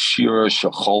said Shir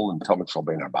Shechol and Talmud Shel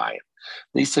Ben Abayim.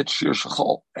 They said Shir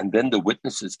Shechol, and then the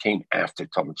witnesses came after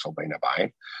Talmud Shel Ben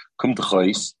Abayim. Kum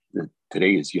D'chais,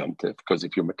 today is Yom Tov, because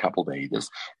if you're Mekabel the Eidus,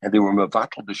 and they were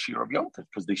Mevatel the Shir of Yom Tov,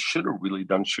 because they should have really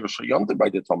done Shir Shel Yom Tov by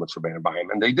the Talmud Shel Ben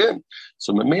Abayim, and they didn't.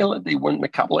 So Memela, they went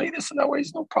Mekabel Eidus, and that way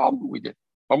is no problem. We did.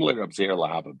 So Reb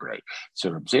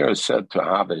Zera said to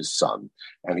Hava his son,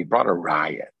 and he brought a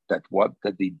raya that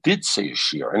they did say a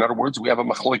shir. In other words, we have a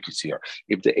machlokes here.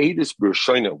 If the Eidus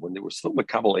B'Rishona, when they were still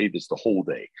Mekabel Eidus the whole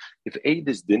day, if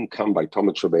Eidus didn't come by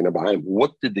Talmud Shel Ben Abayim,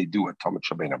 what did they do at Talmud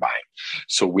Shel Ben Abayim?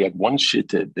 So we had one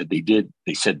shita that they did.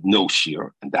 They said no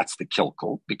shir, and that's the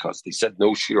kilkel, because they said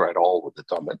no shir at all with the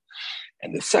Talmud.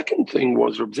 And the second thing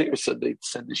was Reb Zera said they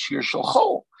said the shir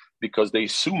shel because they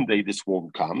assumed Eidus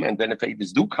won't come, and then if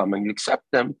Eidus do come and you accept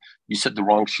them, you said the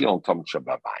wrong shir on Talmud Shel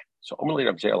Ben Abayim. So Amalei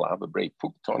Reb Zera have a break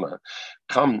Puktona,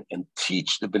 come and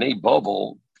teach the Bnei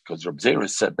Bavel, because Reb Zera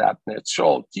said that, and it's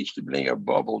all teach the Bnei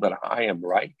Bavel that I am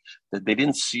right, that they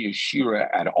didn't see a shira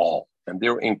at all, and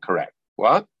they're incorrect.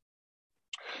 What?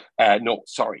 No,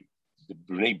 sorry. The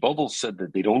Bnei Bavel said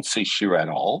that they don't say shira at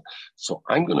all. So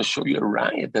I'm going to show you a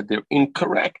raya that they're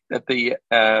incorrect, that they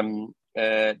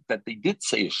did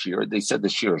say a shir. They said the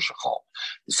shir shachal.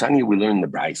 The sanya we learn in the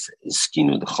Brisa is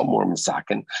skinu the chamor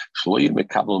misaken shloim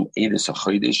mekabel eidus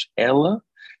achodesh ella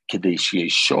kedei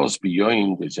sheyeshos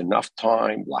biyoyim. There's enough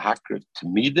time lahakriv to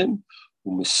meet them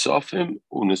umisofim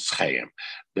unischayim.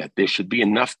 That there should be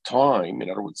enough time. In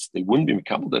other words, they wouldn't be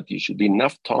mekabel. That there should be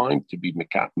enough time to be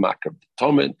makav the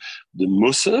Talmud, the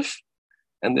musaf,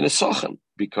 and the nesachem,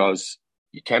 because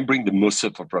you can't bring the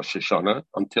musaf of Rosh Hashanah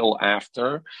until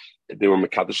after they were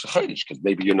Mekadosh the Chodesh, because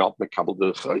maybe you're not Mekabel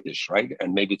the Chodesh, right?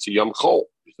 And maybe it's a Yom Chol.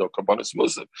 There's no Kabbanis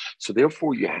Musaf. So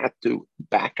therefore, you had to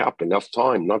back up enough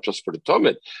time, not just for the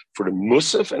Talmud, for the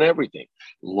Musaf and everything.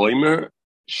 Loimer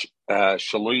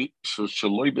Shaloi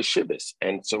B'Shibis.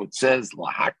 And so it says,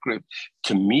 Lahakriv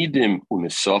Tamidim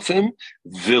Unisofim,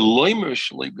 V'Loimer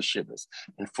Shaloi B'Shibis.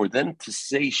 And for them to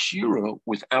say Shira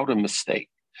without a mistake.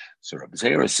 So Reb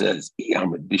Zera says,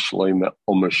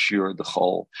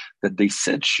 that they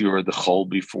said Shira the Chol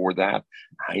before that.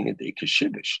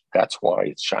 That's why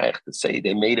it's shaykh to say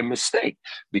they made a mistake.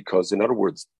 Because, in other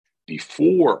words,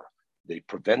 before they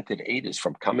prevented Eidus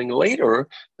from coming later,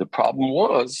 the problem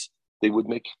was they would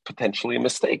make potentially a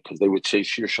mistake, because they would say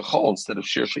Shir Shachol instead of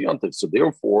Shir Shayantiv. So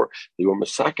therefore, they were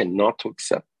masakin not to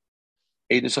accept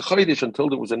Eidus HaChodesh until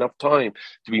there was enough time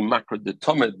to be makra the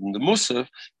Talmud and the Musaf.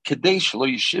 Kadesh lo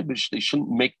yishibish, they shouldn't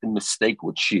make the mistake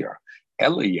with Shir.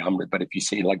 Ela Yamrit, but if you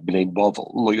say like Bnei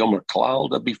Bavel, lo yomer klal,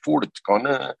 that before the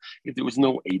Tkana, if there was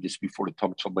no Eidus before the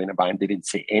Talmud Shel Ben Abayim, they didn't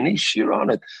say any Shir on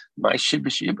it. My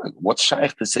shibish yibak. What's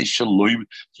shaykh to say shaloi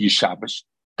yishabish?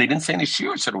 They didn't say any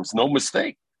Shir, so there was no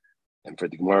mistake. And for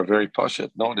the Gemara, very pashat,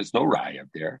 no, there's no raya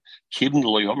there. Kibn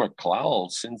lo yomer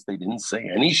klal, since they didn't say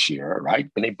any shir, right?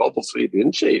 Bnei Bavel, so they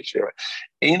didn't say shir.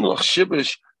 Ein loch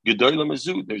shibish gedola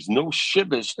mazu. There's no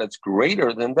shibish that's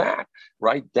greater than that,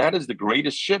 right? That is the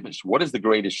greatest shibish. What is the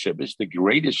greatest shibish? The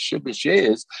greatest shibish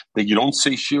is that you don't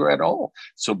say shir at all.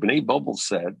 So Bnei Bavel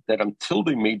said that until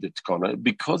they made the tkana,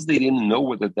 because they didn't know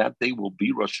whether that day will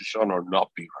be Rosh Hashanah or not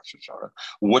be Rosh Hashanah,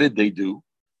 what did they do?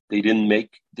 They didn't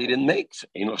make.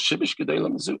 Shibish Gedei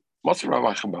Lamazu. Rabbi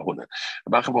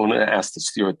Bahuna asked the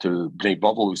steer to Bnei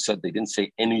Bavel, who said they didn't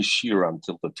say any shira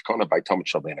until the Takana by Talmud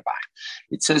Shel Ben Abayim.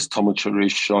 It says Talmud Shel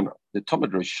Rosh Hashanah, the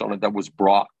Talmud Rosh Hashanah that was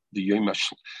brought the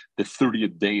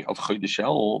 30th day of Chodesh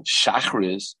El,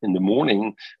 Shachris in the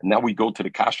morning. And now we go to the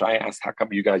Kasha. I asked, how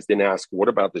come you guys didn't ask, what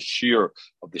about the shir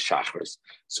of the Shachris?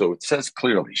 So it says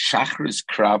clearly, Shachris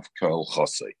Krav Kol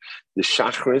Chosei. The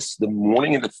Shachris, the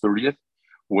morning of the 30th,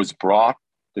 was brought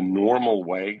the normal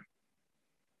way.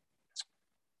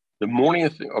 The morning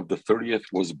of the 30th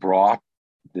was brought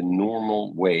the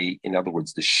normal way. In other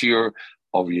words, the shir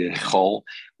of Yechol.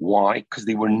 Why? Because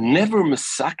they were never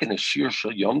masakin a shir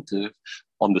shel Yom Tov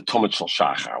on the Talmud Shel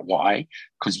Shachar. Why?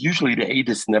 Because usually the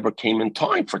Eidus never came in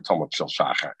time for Talmud Shel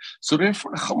Shachar. So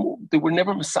therefore, they were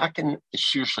never masakin a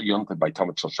shir shel Yom Tov by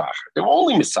Talmud Shel Shachar. They were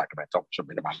only masakin by Talmud Shel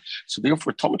Ben Abayim. So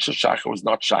therefore, Talmud Shel Shachar was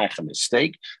not shaykh a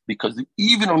mistake, because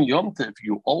even on Yom Tov,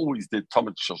 you always did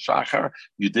Talmud Shel Shachar,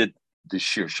 you did the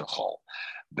shir shel Chol.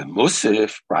 The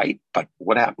Musaf, right? But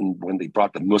what happened when they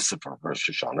brought the Musaf of Rosh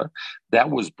Hashanah? That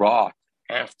was brought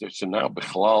after. So now,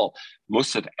 Bechalal,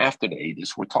 Musaf after the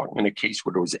Edis. We're talking in a case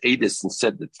where there was Edis and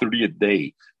said the 30th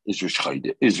day is Rosh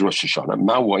Hashanah.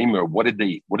 Ma'u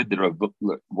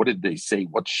what did they say?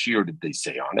 What shir did they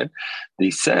say on it?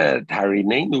 They said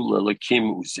Harinenu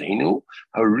lelakim uzenu,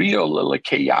 Hario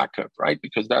lelakei Yaakov, right?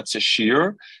 Because that's a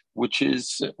shir which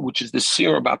is the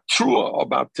seer about Trua,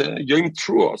 about Yom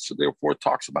Trua. So therefore it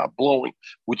talks about blowing,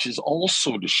 which is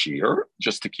also the shear,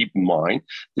 just to keep in mind.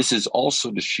 This is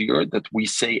also the shear that we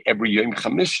say every Yom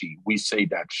Chamishi. We say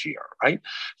that shear, right?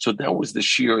 So that was the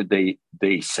shear they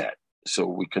said. So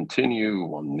we continue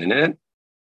 1 minute.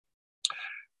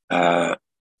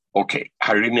 Okay,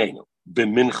 Harinenu.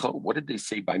 B'mincha, what did they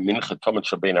say by mincha Tomat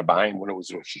Shabbein Abayim when it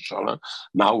was Rosh Hashanah?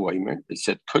 Ma'u they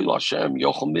said Kol Hashem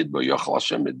Yochel Midbar Yochel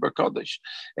Hashem Midbar Kodesh.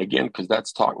 Again, because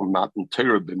that's talking about Matan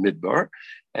Torah b'Midbar,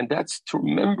 and that's to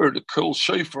remember the Kol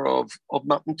Shofar of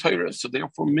Matan Torah. So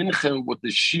therefore, mincha with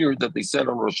the shear that they said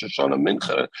on Rosh Hashanah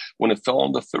mincha when it fell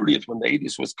on the 30th when the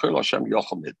 80th was Kol Hashem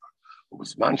Yochel Midbar.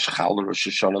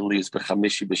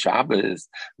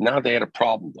 Now they had a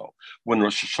problem though. When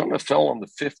Rosh Hashanah fell on the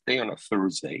 5th day on a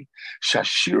Thursday,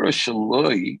 Shashira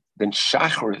Shaloi, then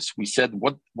Shacharis, we said,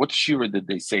 what shira did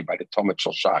they say by the Tomat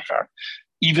Shal Shachar?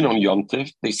 Even on Yom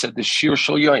Tov, they said the Shir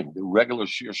Shal Yom, the regular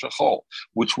Shir Shachol,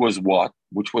 which was what?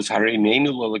 Which was Hareinu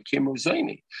Lelakim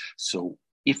Uzaini. So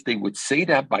if they would say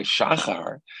that by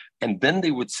Shachar, and then they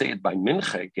would say it by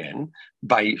Mincha again,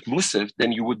 by Musaf,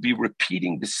 then you would be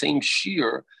repeating the same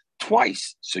shir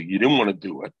twice. So you didn't want to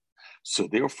do it. So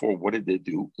therefore, what did they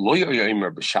do? They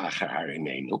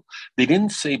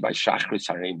didn't say by Shachris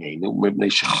Harinenu,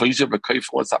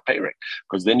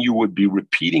 because then you would be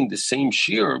repeating the same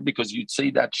shir because you'd say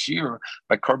that shir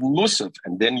by Karban Musaf,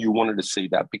 and then you wanted to say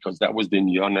that because that was the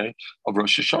Nyane of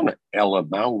Rosh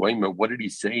Hashanah. What did he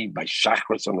say by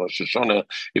Shachris on Rosh Hashanah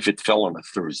if it fell on a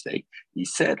Thursday? He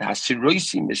said,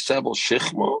 Hasiroisi Mishabel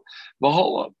Shechmo,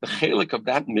 the chelik of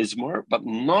that Mizmor, but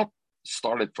not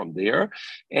started from there,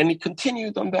 and he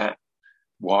continued on that.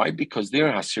 Why? Because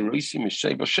there,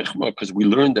 because we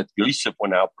learned that Yosef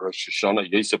went out for Rosh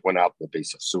Hashanah, Yosef went out in the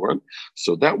base of Surim,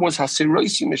 so that was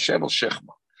Hasiroisi Mishabel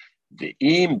Shechma.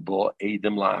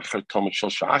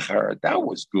 That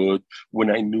was good when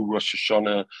I knew Rosh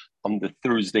Hashanah on the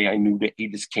Thursday. I knew the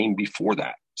Edis came before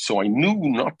that. So I knew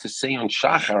not to say on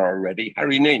Shachar already,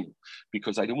 Harinenu,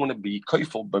 because I didn't want to be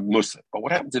koifel by Musaf. But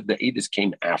what happens if the Edis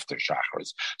came after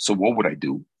Shachars? So what would I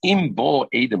do? Imbo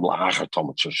Edim La'achar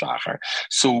Tomat Shachar.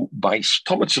 So by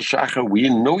Tomat Shachar, we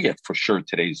didn't know yet for sure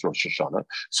today's Rosh Hashanah.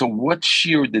 So what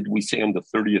shir did we say on the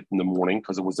 30th in the morning?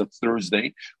 Because it was a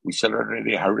Thursday. We said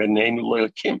already Harinenu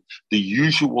Le'akim, the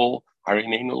usual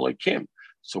Harinenu Le'akim.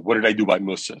 So what did I do by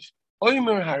Musaf?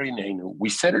 We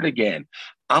said it again.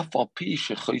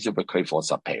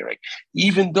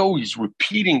 Even though he's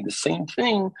repeating the same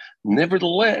thing,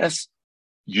 nevertheless,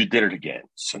 you did it again.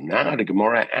 So now the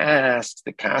Gemara asks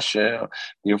the Kasha,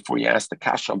 therefore he asked the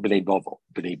Kasha on Bnei Bovel.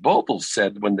 Bnei Bovel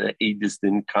said when the Edis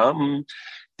didn't come,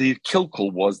 the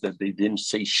kilkul was that they didn't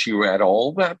say shira at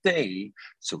all that day.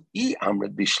 So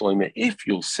if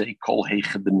you'll say kol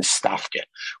heichad the mistafke,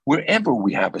 wherever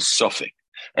we have a suffix,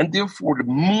 and therefore, the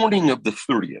morning of the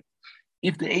 30th,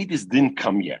 if the Edis didn't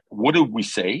come yet, what did we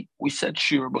say? We said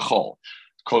Shir B'chol,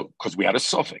 because we had a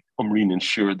suffix. Omrin and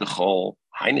Shir B'chol,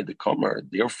 Haine the Comer.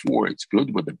 Therefore, it's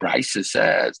good what the Brisa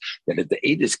says, that if the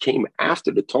Edis came after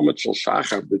the Tomat Shel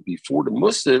Shachar, but before the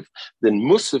Musaf, then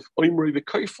Musaf, Oimri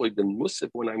V'Koifli, then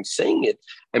Musaf, when I'm saying it,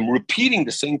 I'm repeating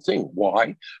the same thing.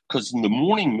 Why? Because in the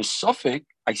morning, Misafik,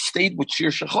 I stayed with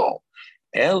Shir Shachol.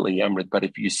 But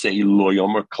if you say lo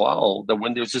yomer klal, then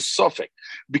when there's a suffix,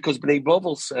 because Bnei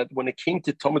Bovel said when it came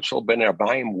to Tomat Shel Ben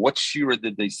Arbaim, what shira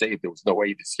did they say if there was no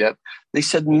Edis yet? They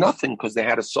said nothing because they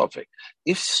had a suffix.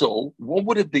 If so, what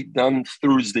would have they done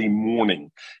Thursday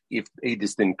morning if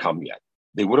Edis didn't come yet?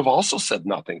 They would have also said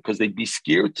nothing because they'd be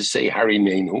scared to say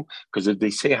Harinenu, because if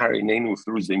they say Harinenu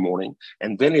Thursday morning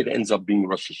and then it ends up being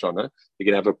Rosh Hashanah, they're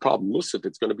going to have a problem. Musaf,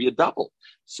 it's going to be a double.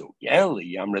 So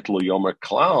Yeli Yamret lo yomer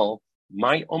klal.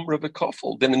 My Umra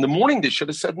v'Kafel. Then in the morning they should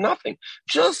have said nothing,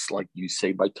 just like you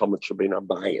say by Tomat Shabbein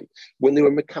Abayim when they were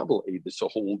Mekabel Edis a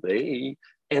whole day,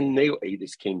 and Neo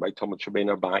Edis came by Tomat Shabbein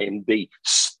Abayim. They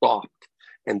stopped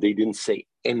and they didn't say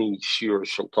any Shir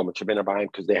Shel Tomat Shabbein Abayim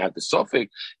because they had the suffix.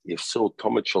 If so,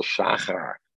 Tomat Shel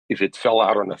Shachar. If it fell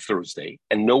out on a Thursday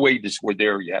and no Edis were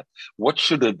there yet, what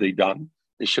should have they done?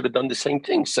 they should have done the same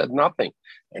thing, said nothing.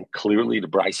 And clearly the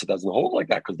Brisa doesn't hold like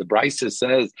that, because the Brisa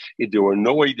says if there were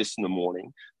no Edis in the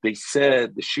morning, they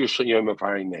said the Shir Shayim of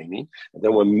Harineni. And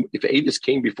then if Edis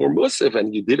came before Musaf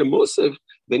and you did a Musaf,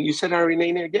 then you said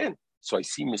Harineni again. So I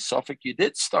see Misafik, you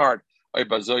did start.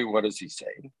 What does he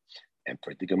say? And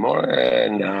pretty Gemara,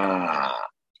 nah.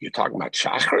 You're talking about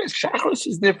Shachris? Shachris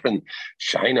is different.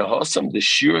 Shaina Hossam, the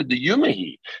Shir, the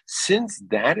Yumahi. Since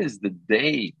that is the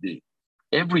day,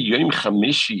 every Yom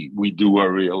Chamishi, we do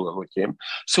a real Hakim.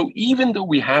 So even though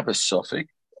we have a suffix,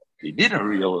 they did a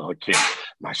real Hakim.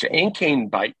 Masha Enkain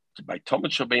by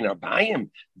Tomat Shabein Abayim,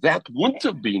 that wouldn't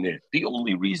have been it. The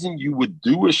only reason you would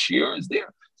do a Shir is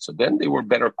there. So then they were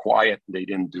better quiet and they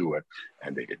didn't do it.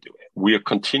 And they did do it. We'll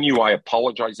continue. I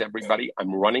apologize, everybody.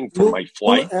 I'm running for my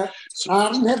flight.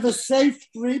 Have a safe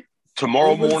trip.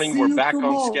 Tomorrow morning, we're back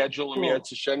on schedule.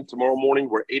 Tomorrow morning,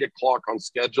 we're 8 o'clock on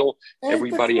schedule.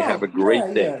 Everybody have a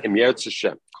great day.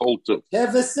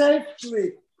 Have a safe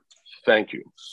trip. Thank you.